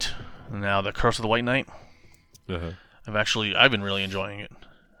White Knight, now The Curse of the White Knight, I've been really enjoying it.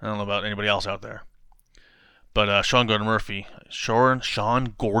 I don't know about anybody else out there. But Sean Gordon Murphy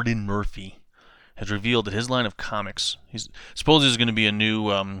has revealed that his line of comics, suppose there's going to be a new,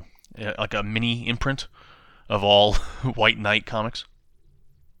 like a mini imprint of all White Knight comics.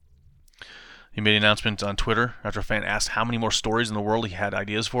 He made an announcement on Twitter after a fan asked how many more stories in the world he had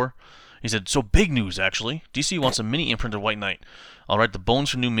ideas for. He said, "So big news, actually. DC wants a mini imprint of White Knight. I'll write the bones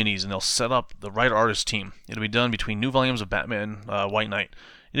for new minis, and they'll set up the right artist team. It'll be done between new volumes of Batman White Knight.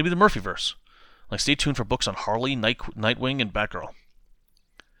 It'll be the Murphyverse. Like, stay tuned for books on Harley, Nightwing, and Batgirl."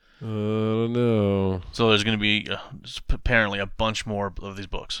 I don't know. So there's going to be apparently a bunch more of these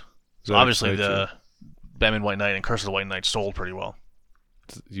books. So obviously the Batman White Knight and Curse of the White Knight sold pretty well.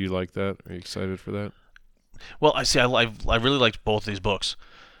 Do you like that? Are you excited for that? Well, I really liked both these books,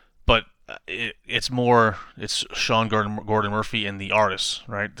 but it's Sean Gordon Murphy and the artists,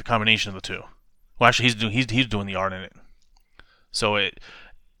 right? The combination of the two. Well, actually, he's doing the art in it. So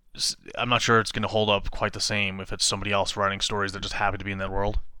I'm not sure it's going to hold up quite the same if it's somebody else writing stories that just happen to be in that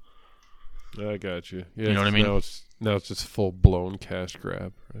world. I got you. Yeah, you know what I mean? Now it's just full blown cash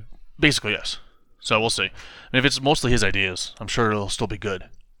grab, right? Basically, yes. So we'll see. If it's mostly his ideas, I'm sure it'll still be good.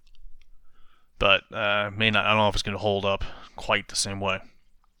 But may not. I don't know if it's going to hold up quite the same way.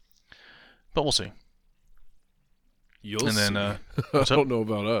 But we'll see. You'll and see. Then, I don't know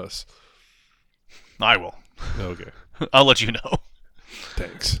about us. I will. Okay. I'll let you know.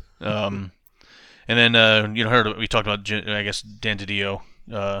 Thanks. And then we talked about, I guess, Dan DiDio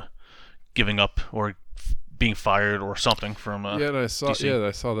giving up or being fired or something from and I saw DC.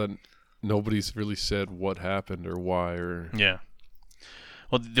 I saw that nobody's really said what happened or why or Yeah.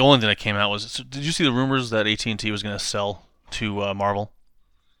 Well, the only thing that came out was, so did you see the rumors that AT&T was going to sell to Marvel?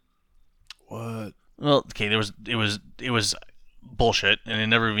 What? Well, okay, it was bullshit, and it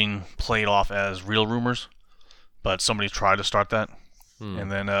never even played off as real rumors, but somebody tried to start that.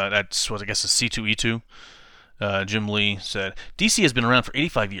 And then that's what I guess is C2E2. Jim Lee said, DC has been around for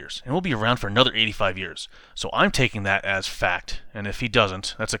 85 years, and will be around for another 85 years. So I'm taking that as fact, and if he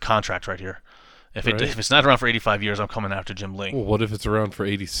doesn't, that's a contract right here. If it's not around for 85 years, I'm coming after Jim Lee. Well, what if it's around for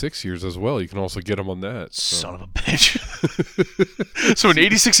 86 years as well? You can also get him on that. So. Son of a bitch. So in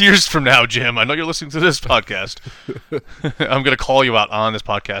 86 years from now, Jim, I know you're listening to this podcast. I'm going to call you out on this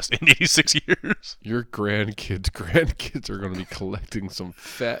podcast in 86 years. Your grandkids are going to be collecting some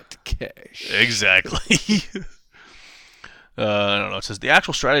fat cash. Exactly. I don't know. It says the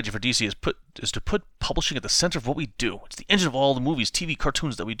actual strategy for DC is to put publishing at the center of what we do. It's the engine of all the movies, TV,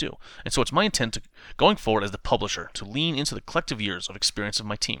 cartoons that we do. And so it's my intent going forward as the publisher to lean into the collective years of experience of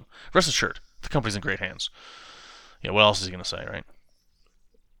my team. Rest assured, the company's in great hands. Yeah, what else is he going to say, right?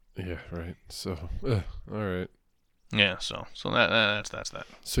 Yeah, right. So, all right. Yeah, so that's that.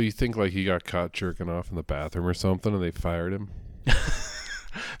 So you think like he got caught jerking off in the bathroom or something, and they fired him?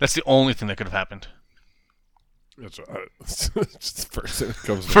 That's the only thing that could have happened. That's just the first thing that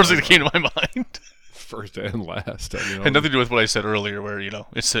comes. First thing that came to my mind. First and last. I mean, had nothing to do with what I said earlier, where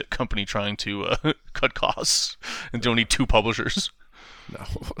it's a company trying to cut costs and don't need two publishers. No,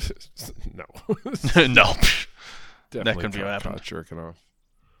 no. Definitely that couldn't be what happened. Caught jerking off.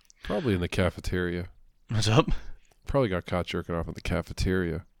 Probably in the cafeteria. What's up? Probably got caught jerking off in the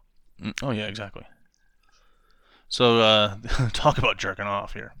cafeteria. Oh yeah, exactly. So talk about jerking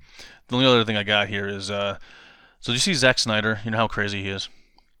off here. The only other thing I got here is so do you see Zack Snyder? You know how crazy he is.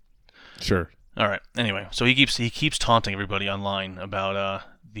 Sure. All right. Anyway, so he keeps taunting everybody online about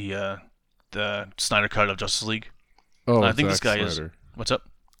the Snyder cut of Justice League. Oh, I think Zack this guy Snyder. is. What's up?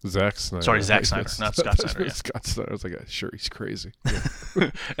 Zack Snyder. Sorry, Zack Snyder, not Scott Snyder. Yeah. Scott Snyder. I was like, sure, he's crazy.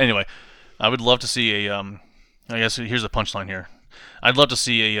 Yeah. Anyway, I would love to see a. I guess here's the punchline here. I'd love to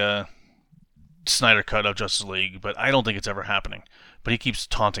see a Snyder cut of Justice League, but I don't think it's ever happening. But he keeps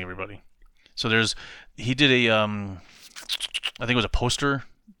taunting everybody. So he did a. I think it was a poster.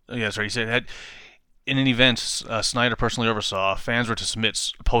 Yeah, that's right. He said in an event Snyder personally oversaw, fans were to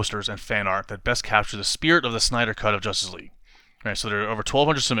submit posters and fan art that best capture the spirit of the Snyder cut of Justice League. Right, so there are over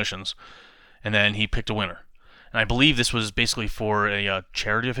 1,200 submissions, and then he picked a winner. And I believe this was basically for a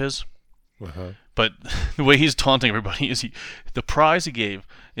charity of his. Uh-huh. But the way he's taunting everybody is the prize he gave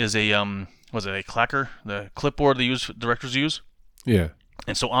is a was it a clacker, the clipboard directors use? Yeah.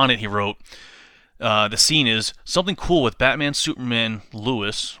 And so on it he wrote, the scene is something cool with Batman, Superman,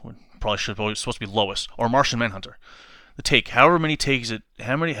 Lois, probably supposed to be Lois, or Martian Manhunter. The take, however many it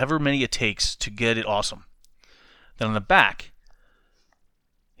takes to get it awesome. Then on the back,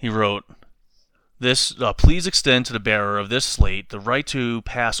 he wrote, This please extend to the bearer of this slate the right to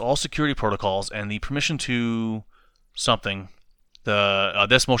pass all security protocols and the permission to something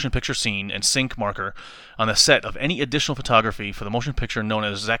this motion picture scene and sync marker on the set of any additional photography for the motion picture known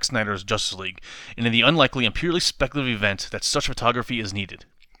as Zack Snyder's Justice League, and in the unlikely and purely speculative event that such photography is needed.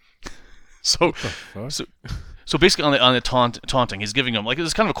 So basically on the taunting, he's giving him, like,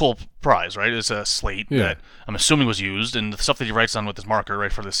 it's kind of a cool prize, right? It's a slate that I'm assuming was used, and the stuff that he writes on with his marker,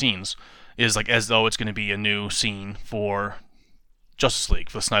 right, for the scenes is like as though it's going to be a new scene for Justice League,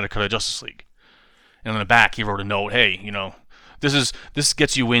 for the Snyder Cut of Justice League. And on the back, he wrote a note, hey, you know, this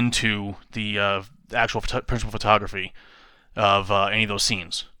gets you into the actual principal photography of any of those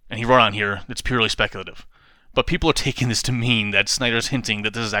scenes. And he wrote on here, it's purely speculative. But people are taking this to mean that Snyder's hinting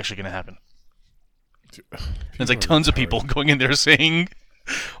that this is actually going to happen. There's like tons of people going in there saying,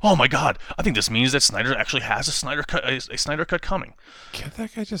 "Oh my God, I think this means that Snyder actually has a Snyder cut coming." Can't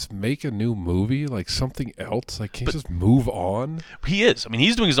that guy just make a new movie, like something else? Like, can't he just move on? He is. I mean,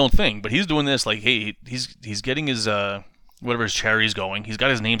 he's doing his own thing, but he's doing this like, hey, he's getting his whatever his charity's going. He's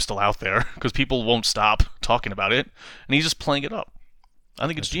got his name still out there because people won't stop talking about it, and he's just playing it up. I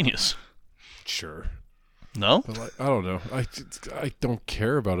think it's genius. Sure. No? But like, I don't know. I don't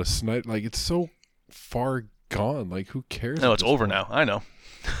care about a Snyder. Like, it's so far gone. Like, who cares? No, it's over now. I know.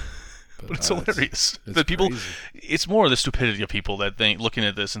 But it's hilarious. That people, crazy. It's more the stupidity of people that think, looking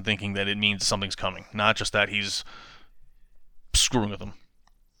at this and thinking that it means something's coming, not just that he's screwing with them.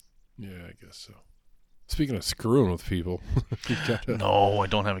 Yeah, I guess so. Speaking of screwing with people, no, I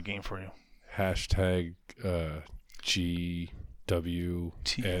don't have a game for you. Hashtag GWN.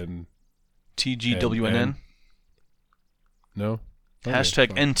 TGWNN? No? Okay,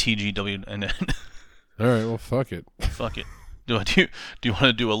 hashtag NTGWNN. All right, well, fuck it. Fuck it. Do you want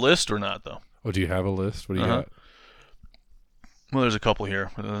to do a list or not, though? Oh, do you have a list? What do you got? Well, there's a couple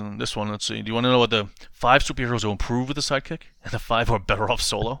here. This one, let's see. Do you want to know what the 5 superheroes who improve with a sidekick and the 5 who are better off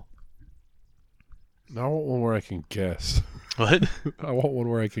solo? I want one where I can guess. What? I want one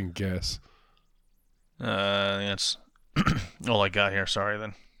where I can guess. That's all I got here. Sorry,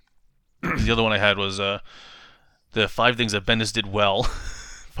 then. The other one I had was the 5 things that Bendis did well.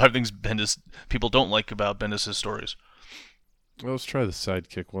 5 things people don't like about Bendis' stories. Well, let's try the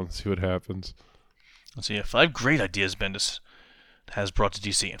sidekick one, see what happens. Let's see. 5 great ideas Bendis has brought to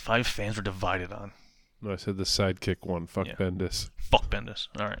DC, and 5 fans were divided on. No, I said the sidekick one. Fuck Bendis. Fuck Bendis.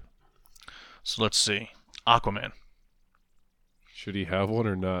 All right. So let's see. Aquaman. Should he have one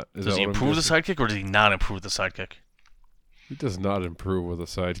or not? Does he improve the sidekick, or does he not improve the sidekick? He does not improve with a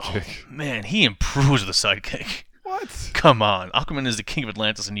sidekick. Oh, man, he improves with a sidekick. What? Come on. Aquaman is the king of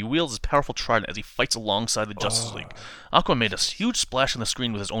Atlantis, and he wields his powerful trident as he fights alongside the Justice League. Aquaman made a huge splash on the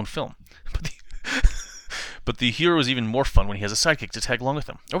screen with his own film. But the hero is even more fun when he has a sidekick to tag along with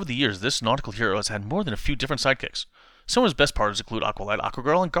him. Over the years, this nautical hero has had more than a few different sidekicks. Some of his best partners include Aqualad,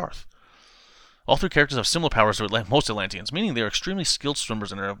 Aquagirl, and Garth. All 3 characters have similar powers to most Atlanteans, meaning they are extremely skilled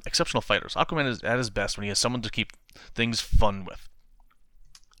swimmers and are exceptional fighters. Aquaman is at his best when he has someone to keep things fun with.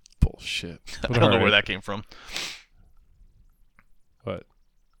 Bullshit. I don't know where that came from. What?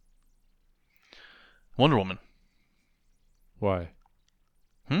 Wonder Woman. Why?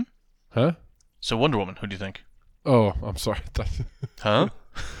 Huh? So Wonder Woman, who do you think? Oh, I'm sorry. Huh?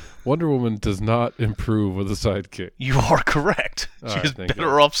 Wonder Woman does not improve with a sidekick. You are correct. She's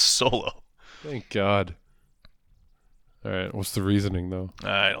better off solo. Thank God. All right, what's the reasoning, though?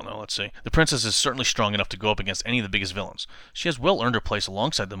 I don't know. Let's see. The princess is certainly strong enough to go up against any of the biggest villains. She has well earned her place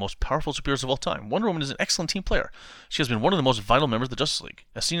alongside the most powerful superheroes of all time. Wonder Woman is an excellent team player. She has been one of the most vital members of the Justice League.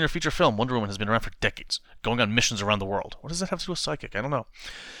 As seen in her feature film, Wonder Woman has been around for decades, going on missions around the world. What does that have to do with sidekick? I don't know.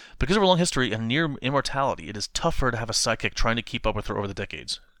 Because of her long history and near immortality, it is tough for her to have a sidekick trying to keep up with her over the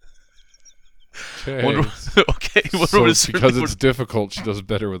decades. Okay. Wonder Woman is because it's difficult, she does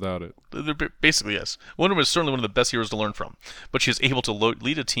better without it. Basically, yes. Wonder Woman is certainly one of the best heroes to learn from, but she is able to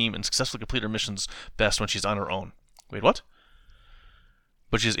lead a team and successfully complete her missions best when she's on her own. Wait, what?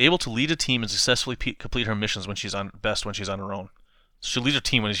 But she is able to lead a team and successfully complete her missions when she's on her own. She'll lead her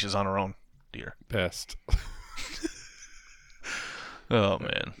team when she's on her own, dear. Best. Oh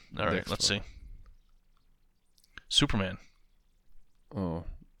man! All right, let's see. Superman. Oh.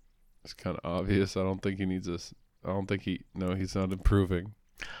 It's kind of obvious. I don't think he needs this. He's not improving.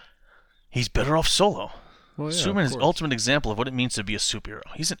 He's better off solo. Well, yeah, Superman is the ultimate example of what it means to be a superhero.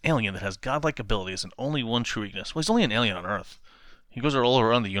 He's an alien that has godlike abilities and only one true weakness. Well, he's only an alien on Earth. He goes all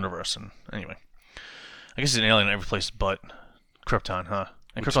around the universe, and anyway. I guess he's an alien in every place but Krypton, huh?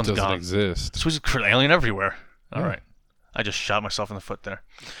 And Which Krypton's doesn't gone. exist. So he's an alien everywhere. All right. I just shot myself in the foot there.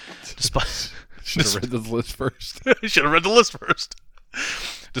 Should have read the list first. I should have read the list first.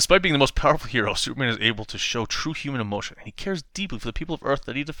 Despite being the most powerful hero, Superman is able to show true human emotion, and he cares deeply for the people of Earth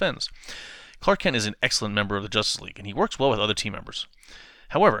that he defends. Clark Kent is an excellent member of the Justice League, and he works well with other team members.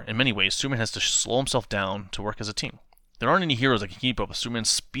 However, in many ways, Superman has to slow himself down to work as a team. There aren't any heroes that can keep up with Superman's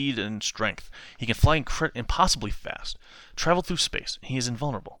speed and strength. He can fly impossibly fast, travel through space, and he is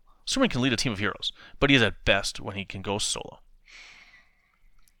invulnerable. Superman can lead a team of heroes, but he is at best when he can go solo.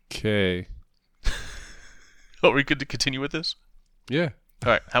 Okay. Oh, are we good to continue with this? Yeah.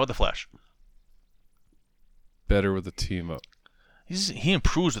 Alright, how about the Flash? Better with a team up. He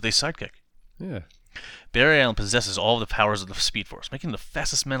improves with a sidekick. Yeah. Barry Allen possesses all of the powers of the Speed Force, making him the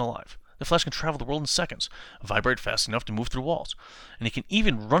fastest man alive. The Flash can travel the world in seconds, vibrate fast enough to move through walls, and he can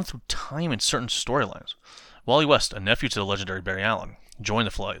even run through time in certain storylines. Wally West, a nephew to the legendary Barry Allen, joined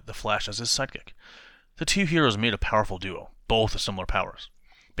the Flash as his sidekick. The two heroes made a powerful duo, both with similar powers.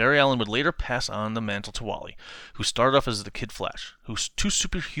 Barry Allen would later pass on the mantle to Wally, who started off as the Kid Flash, whose two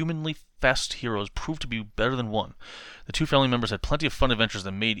superhumanly fast heroes proved to be better than one. The two family members had plenty of fun adventures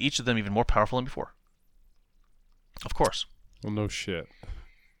that made each of them even more powerful than before. Of course. Well, no shit.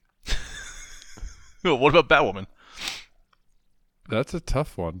 What about Batwoman? That's a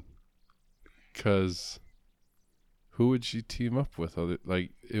tough one. Because who would she team up with?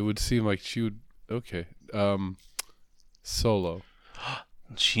 It would seem like she would... Okay. Solo.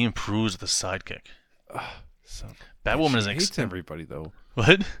 She improves with a sidekick. Batwoman Batwoman is hates everybody, though.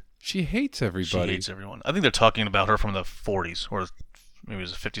 What? She hates everybody. She hates everyone. I think they're talking about her from the 40s, or maybe it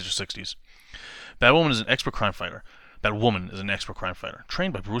was the 50s or 60s. Batwoman is an expert crime fighter.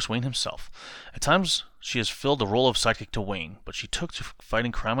 Trained by Bruce Wayne himself. At times, she has filled the role of sidekick to Wayne, but she took to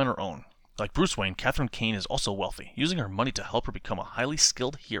fighting crime on her own. Like Bruce Wayne, Catherine Kane is also wealthy, using her money to help her become a highly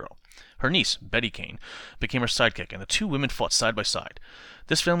skilled hero. Her niece, Betty Kane, became her sidekick, and the two women fought side by side.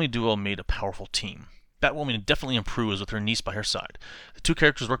 This family duo made a powerful team. Batwoman definitely improves with her niece by her side. The two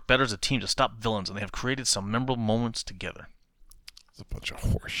characters work better as a team to stop villains, and they have created some memorable moments together. It's a bunch of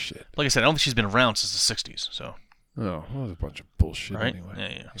horse shit. Like I said, I don't think she's been around since the 60s, so... Oh, well, that's a bunch of bullshit right? anyway.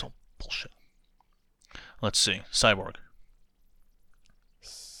 Yeah, it's all bullshit. Let's see. Cyborg.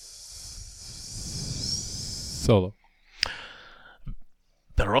 Solo.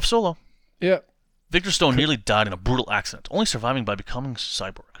 Better off solo. Yeah. Victor Stone nearly died in a brutal accident, only surviving by becoming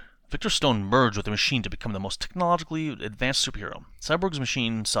Cyborg. Victor Stone merged with the machine to become the most technologically advanced superhero. Cyborg's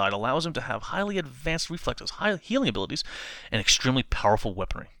machine side allows him to have highly advanced reflexes, high healing abilities, and extremely powerful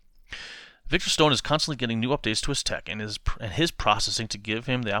weaponry. Victor Stone is constantly getting new updates to his tech and his processing to give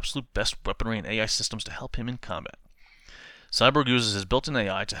him the absolute best weaponry and AI systems to help him in combat. Cyborg uses his built-in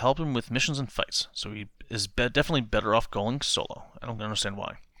AI to help him with missions and fights, so he is definitely better off going solo. I don't understand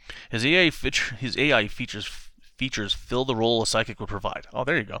why. His AI features fill the role a sidekick would provide. Oh,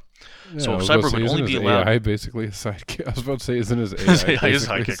 there you go. Yeah, so Cyborg would only be allowed... AI basically a sidekick. I was about to say, isn't his AI his AI is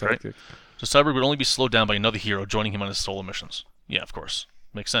basically sidekick, right? So Cyborg would only be slowed down by another hero joining him on his solo missions. Yeah, of course.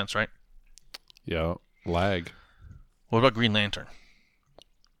 Makes sense, right? Yeah, lag. What about Green Lantern?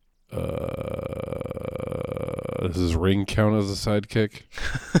 Does his ring count as a sidekick?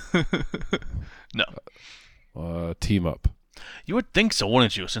 No. Team up. You would think so,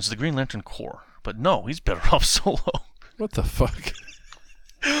 wouldn't you, since the Green Lantern Corps? But no, he's better off solo. What the fuck?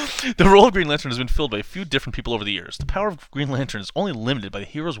 The role of Green Lantern has been filled by a few different people over the years. The power of Green Lantern is only limited by the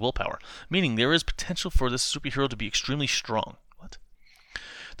hero's willpower, meaning there is potential for this superhero to be extremely strong. What?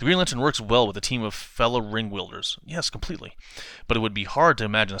 The Green Lantern works well with a team of fellow ring wielders. Yes, completely. But it would be hard to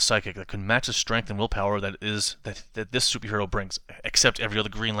imagine a sidekick that could match the strength and willpower that this superhero brings, except every other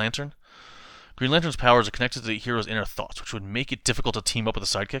Green Lantern. Green Lantern's powers are connected to the hero's inner thoughts, which would make it difficult to team up with a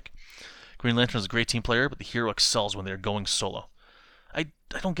sidekick. Green Lantern is a great team player, but the hero excels when they're going solo. I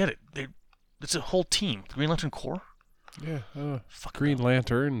don't get it. It's a whole team. The Green Lantern Corps? Yeah. Fuck Green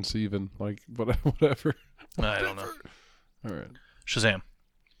Lanterns even. Like, whatever. I don't know. All right. Shazam.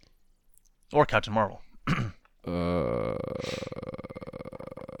 Or Captain Marvel.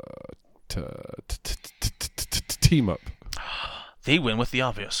 Team up. They win with the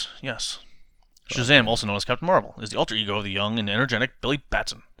obvious, yes. Shazam, also known as Captain Marvel, is the alter ego of the young and energetic Billy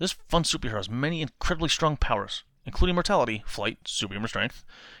Batson. This fun superhero has many incredibly strong powers, including mortality, flight, superhuman strength,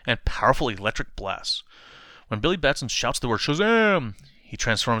 and powerful electric blasts. When Billy Batson shouts the word Shazam, he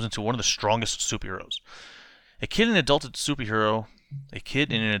transforms into one of the strongest superheroes. A kid in an adult superhero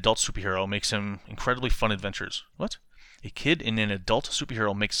makes him incredibly fun adventures. What? A kid in an adult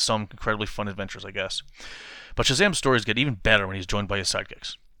superhero makes some incredibly fun adventures, I guess. But Shazam's stories get even better when he's joined by his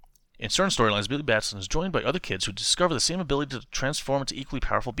sidekicks. In certain storylines, Billy Batson is joined by other kids who discover the same ability to transform into equally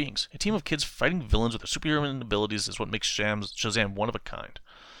powerful beings. A team of kids fighting villains with their superhuman abilities is what makes Shazam one of a kind.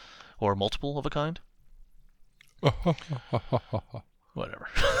 Or multiple of a kind? Whatever.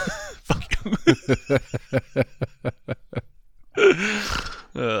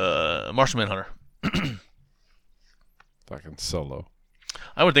 Martian Manhunter. Fucking Solo.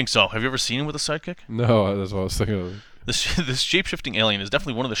 I would think so. Have you ever seen him with a sidekick? No, that's what I was thinking of. This shape-shifting alien is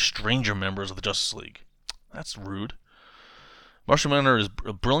definitely one of the stranger members of the Justice League. That's rude. Martian Manhunter is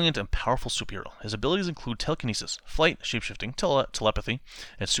a brilliant and powerful superhero. His abilities include telekinesis, flight, shapeshifting, telepathy,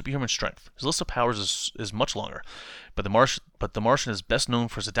 and superhuman strength. His list of powers is much longer, but the Martian is best known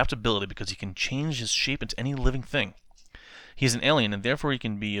for his adaptability because he can change his shape into any living thing. He is an alien, and therefore he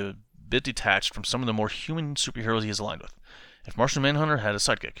can be a bit detached from some of the more human superheroes he is aligned with. If Martian Manhunter had a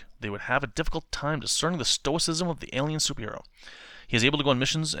sidekick, they would have a difficult time discerning the stoicism of the alien superhero. He is able to go on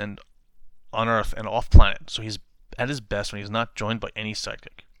missions and on Earth and off-planet, so he's at his best when he's not joined by any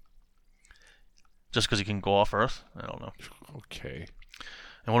sidekick. Just because he can go off Earth? I don't know. Okay.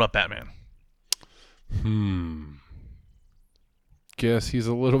 And what about Batman? Guess he's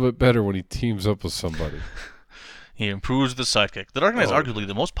a little bit better when he teams up with somebody. He improves with the sidekick. The Dark Knight is arguably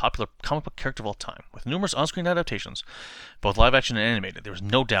the most popular comic book character of all time. With numerous on-screen adaptations, both live-action and animated, there is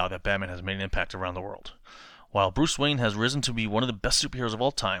no doubt that Batman has made an impact around the world. While Bruce Wayne has risen to be one of the best superheroes of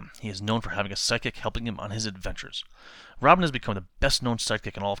all time, he is known for having a sidekick helping him on his adventures. Robin has become the best-known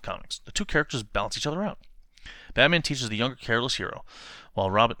sidekick in all of comics. The two characters balance each other out. Batman teaches the younger careless hero,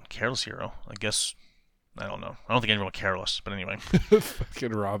 while Robin... Careless hero? I guess... I don't know. I don't think anyone was careless, but anyway.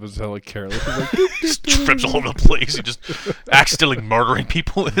 Fucking Robin's hella careless. He's like, just trips all over the place. He just accidentally murdering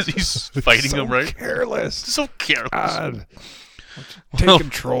people as he's fighting them, right? Careless. So careless. God. Take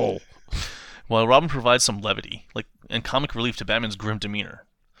control. While Robin provides some levity and comic relief to Batman's grim demeanor,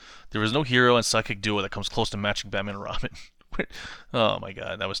 there is no hero and sidekick duo that comes close to matching Batman and Robin. Oh my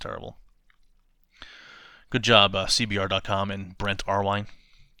god, that was terrible. Good job, CBR.com and Brent Arwine.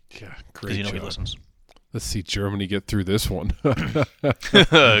 Yeah, great job. He listens. Let's see Germany get through this one.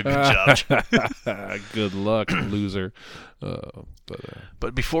 Good job. Good luck, loser.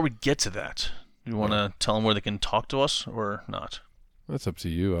 But before we get to that, you want to tell them where they can talk to us or not? That's up to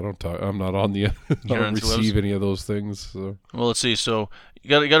you. I don't talk. I'm not on the. I don't receive any of those things. So. Well, let's see. So you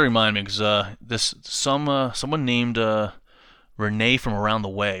got to remind me because someone named Renee from Around the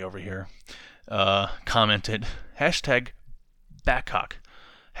Way over here commented #Batcock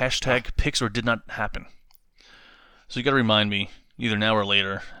 #pics or did not happen. So you got to remind me either now or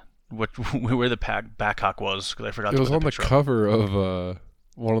later where the Batcock was because I forgot. It was on the cover of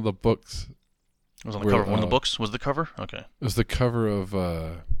one of the books. It was on the cover of one of the books? Was the cover? Okay. It was the cover of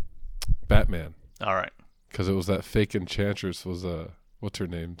Batman. All right. Because it was that fake enchantress was, what's her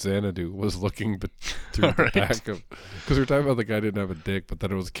name? Xanadu was looking through the back of... Because we were talking about the guy didn't have a dick, but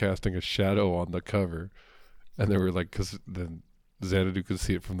then it was casting a shadow on the cover. And they were like, because then Xanadu could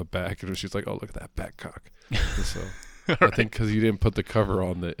see it from the back. And she's like, oh, look at that Batcock. So I think because you didn't put the cover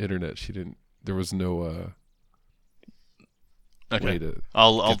on the internet, there was no... Okay.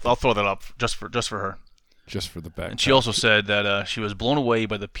 I'll throw that up just for her. Just for the back. And she also said that she was blown away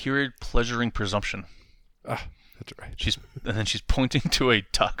by the period pleasuring presumption. Ah, that's right. And then she's pointing to a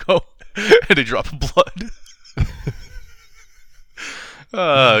taco and a drop of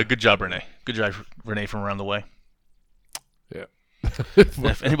blood. Good job, Renee. Good job, Renee from Around the Way. Yeah.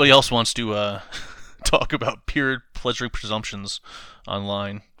 If anybody else wants to talk about period pleasuring presumptions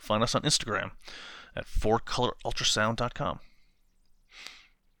online, find us on Instagram at 4colorultrasound.com.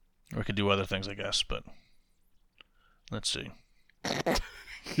 Or we could do other things, I guess, but let's see. Do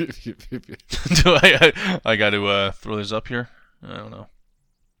I got to throw these up here? I don't know.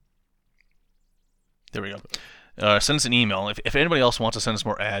 There we go. Send us an email. If anybody else wants to send us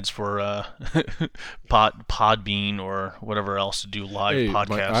more ads for Podbean or whatever else to do live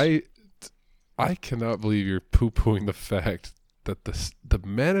podcasts. I cannot believe you're poo-pooing the fact that the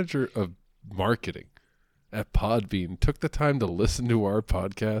manager of marketing at Podbean took the time to listen to our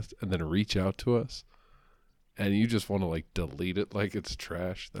podcast and then reach out to us, and you just want to delete it like it's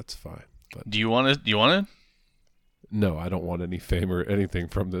trash. That's fine. But do you want to? No, I don't want any fame or anything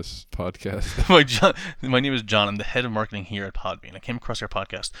from this podcast. My name is John. I'm the head of marketing here at Podbean. I came across your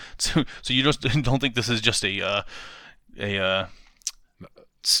podcast, so you just don't think this is just a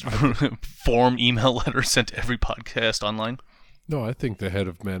form email letter sent to every podcast online? No, I think the head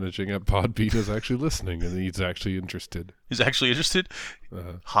of managing at Podbean is actually listening, and he's actually interested. He's actually interested?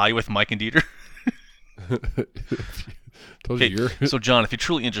 Hi with Mike and Dieter? So, John, if you're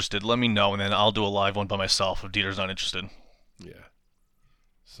truly interested, let me know, and then I'll do a live one by myself if Dieter's not interested. Yeah.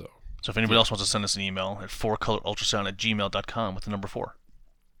 So if anybody else wants to send us an email at 4colorultrasound@gmail.com with the number 4.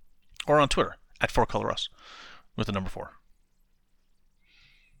 Or on Twitter at 4colorus with the number 4.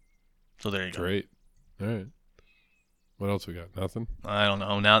 So there you go. Great. All right. What else we got? Nothing? I don't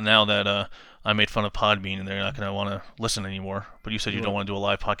know. Now that I made fun of Podbean and they're not going to want to listen anymore. But you said you don't want to do a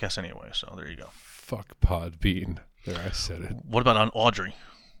live podcast anyway, so there you go. Fuck Podbean. There, I said it. What about on Audrey?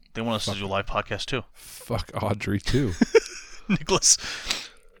 They want us to do a live podcast too. Fuck Audrey too. Nicholas.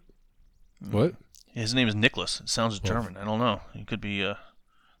 What? His name is Nicholas. It sounds German. I don't know. He could be the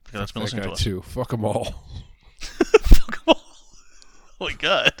guy that's been listening to us. Too. Fuck them all. Fuck 'em all. Oh my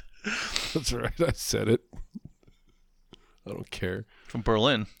god. That's right. I said it. I don't care. From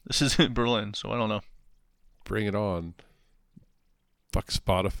Berlin. This is in Berlin, so I don't know. Bring it on. Fuck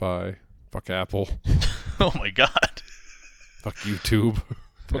Spotify. Fuck Apple. Oh my god. Fuck YouTube.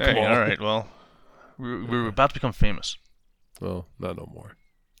 Fuck Hey, them all. all right. Well, we're about to become famous. Well, not no more.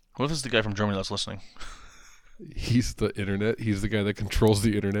 What if it's the guy from Germany that's listening? He's the internet. He's the guy that controls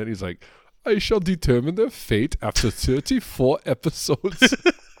the internet. He's like, I shall determine their fate after 34 episodes.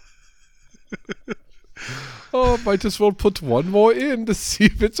 Oh, might as well put one more in to see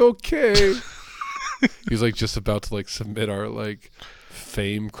if it's okay. He's like just about to like submit our like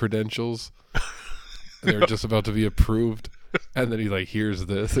fame credentials. And they're just about to be approved. And then he like hears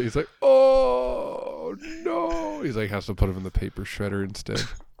this. And he's like, oh no. He's like has to put them in the paper shredder instead.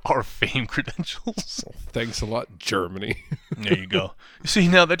 Our fame credentials. Thanks a lot, Germany. There you go. You see,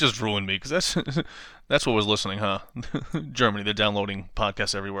 now that just ruined me, because that's what was listening, huh? Germany, they're downloading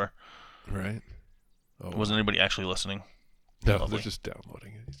podcasts everywhere. Right. Oh. Wasn't anybody actually listening? No, Lovely. they're just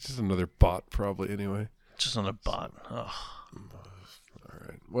downloading it. It's just another bot, probably, anyway. Just another bot. Ugh. All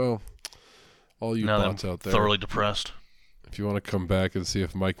right. Well, all you Now that bots I'm out there, thoroughly depressed. if you want to come back and see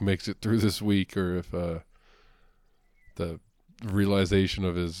if Mike makes it through this week or if the realization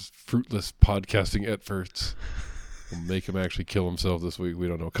of his fruitless podcasting efforts will make him actually kill himself this week, we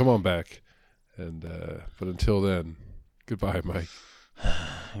don't know. Come on back. And but until then, goodbye, Mike.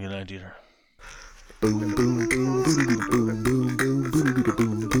 Good night, Dieter. Boom boom boom boom boom boom boom boom boom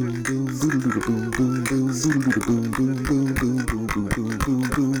boom boom boom boom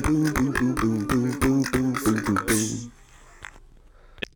boom boom boom boom.